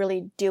able to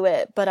really do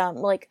it, but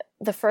like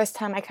the first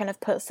time I kind of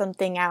put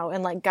something out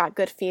and like got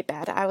good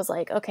feedback, I was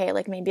like, okay,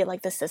 like maybe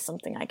like this is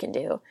something I can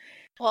do.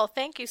 Well,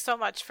 thank you so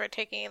much for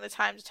taking the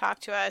time to talk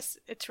to us.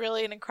 It's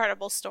really an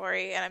incredible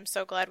story, and I'm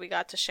so glad we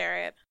got to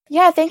share it.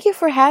 Yeah, thank you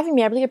for having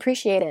me. I really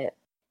appreciate it.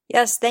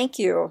 Yes, thank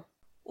you.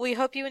 We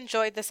hope you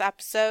enjoyed this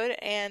episode,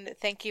 and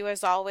thank you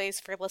as always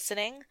for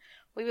listening.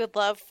 We would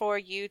love for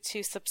you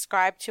to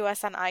subscribe to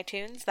us on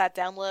iTunes. That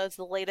downloads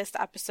the latest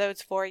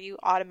episodes for you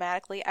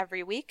automatically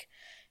every week.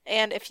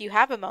 And if you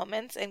have a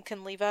moment and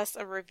can leave us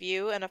a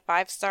review and a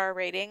 5-star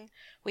rating,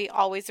 we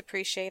always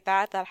appreciate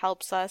that. That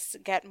helps us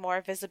get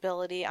more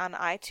visibility on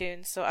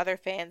iTunes so other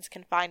fans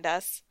can find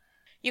us.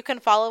 You can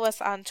follow us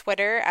on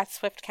Twitter at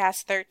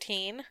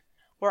Swiftcast13.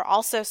 We're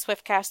also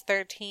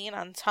Swiftcast13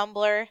 on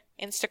Tumblr,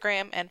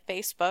 Instagram, and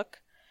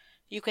Facebook.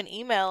 You can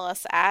email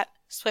us at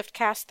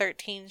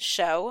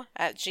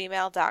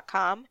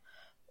swiftcast13show@gmail.com,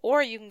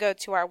 or you can go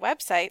to our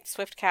website,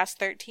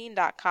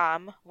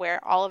 swiftcast13.com,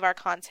 where all of our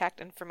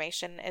contact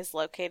information is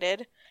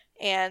located.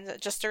 And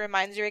just to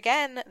remind you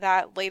again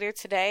that later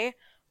today,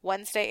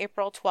 Wednesday,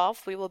 April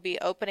 12th, we will be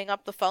opening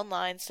up the phone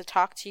lines to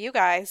talk to you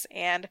guys,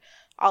 and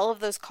all of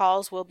those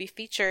calls will be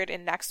featured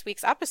in next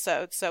week's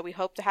episode, so we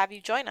hope to have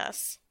you join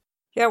us.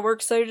 Yeah, we're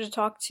excited to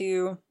talk to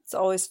you. It's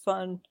always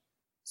fun.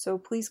 So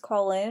please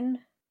call in,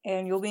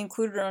 and you'll be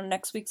included on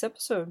next week's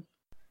episode.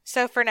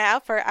 So for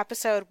now, for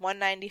episode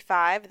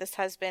 195, this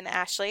has been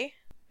Ashley,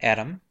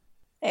 Adam,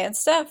 and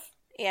Steph.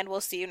 And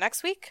we'll see you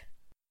next week.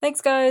 Thanks,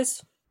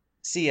 guys.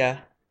 See ya.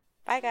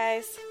 Bye,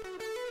 guys.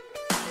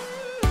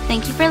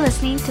 Thank you for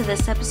listening to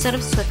this episode of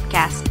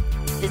Swiftcast.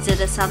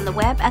 Visit us on the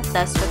web at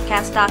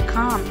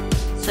theswiftcast.com.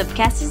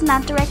 Swiftcast is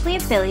not directly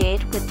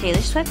affiliated with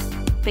Taylor Swift,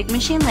 Big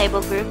Machine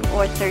Label Group,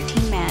 or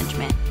 13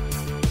 Management.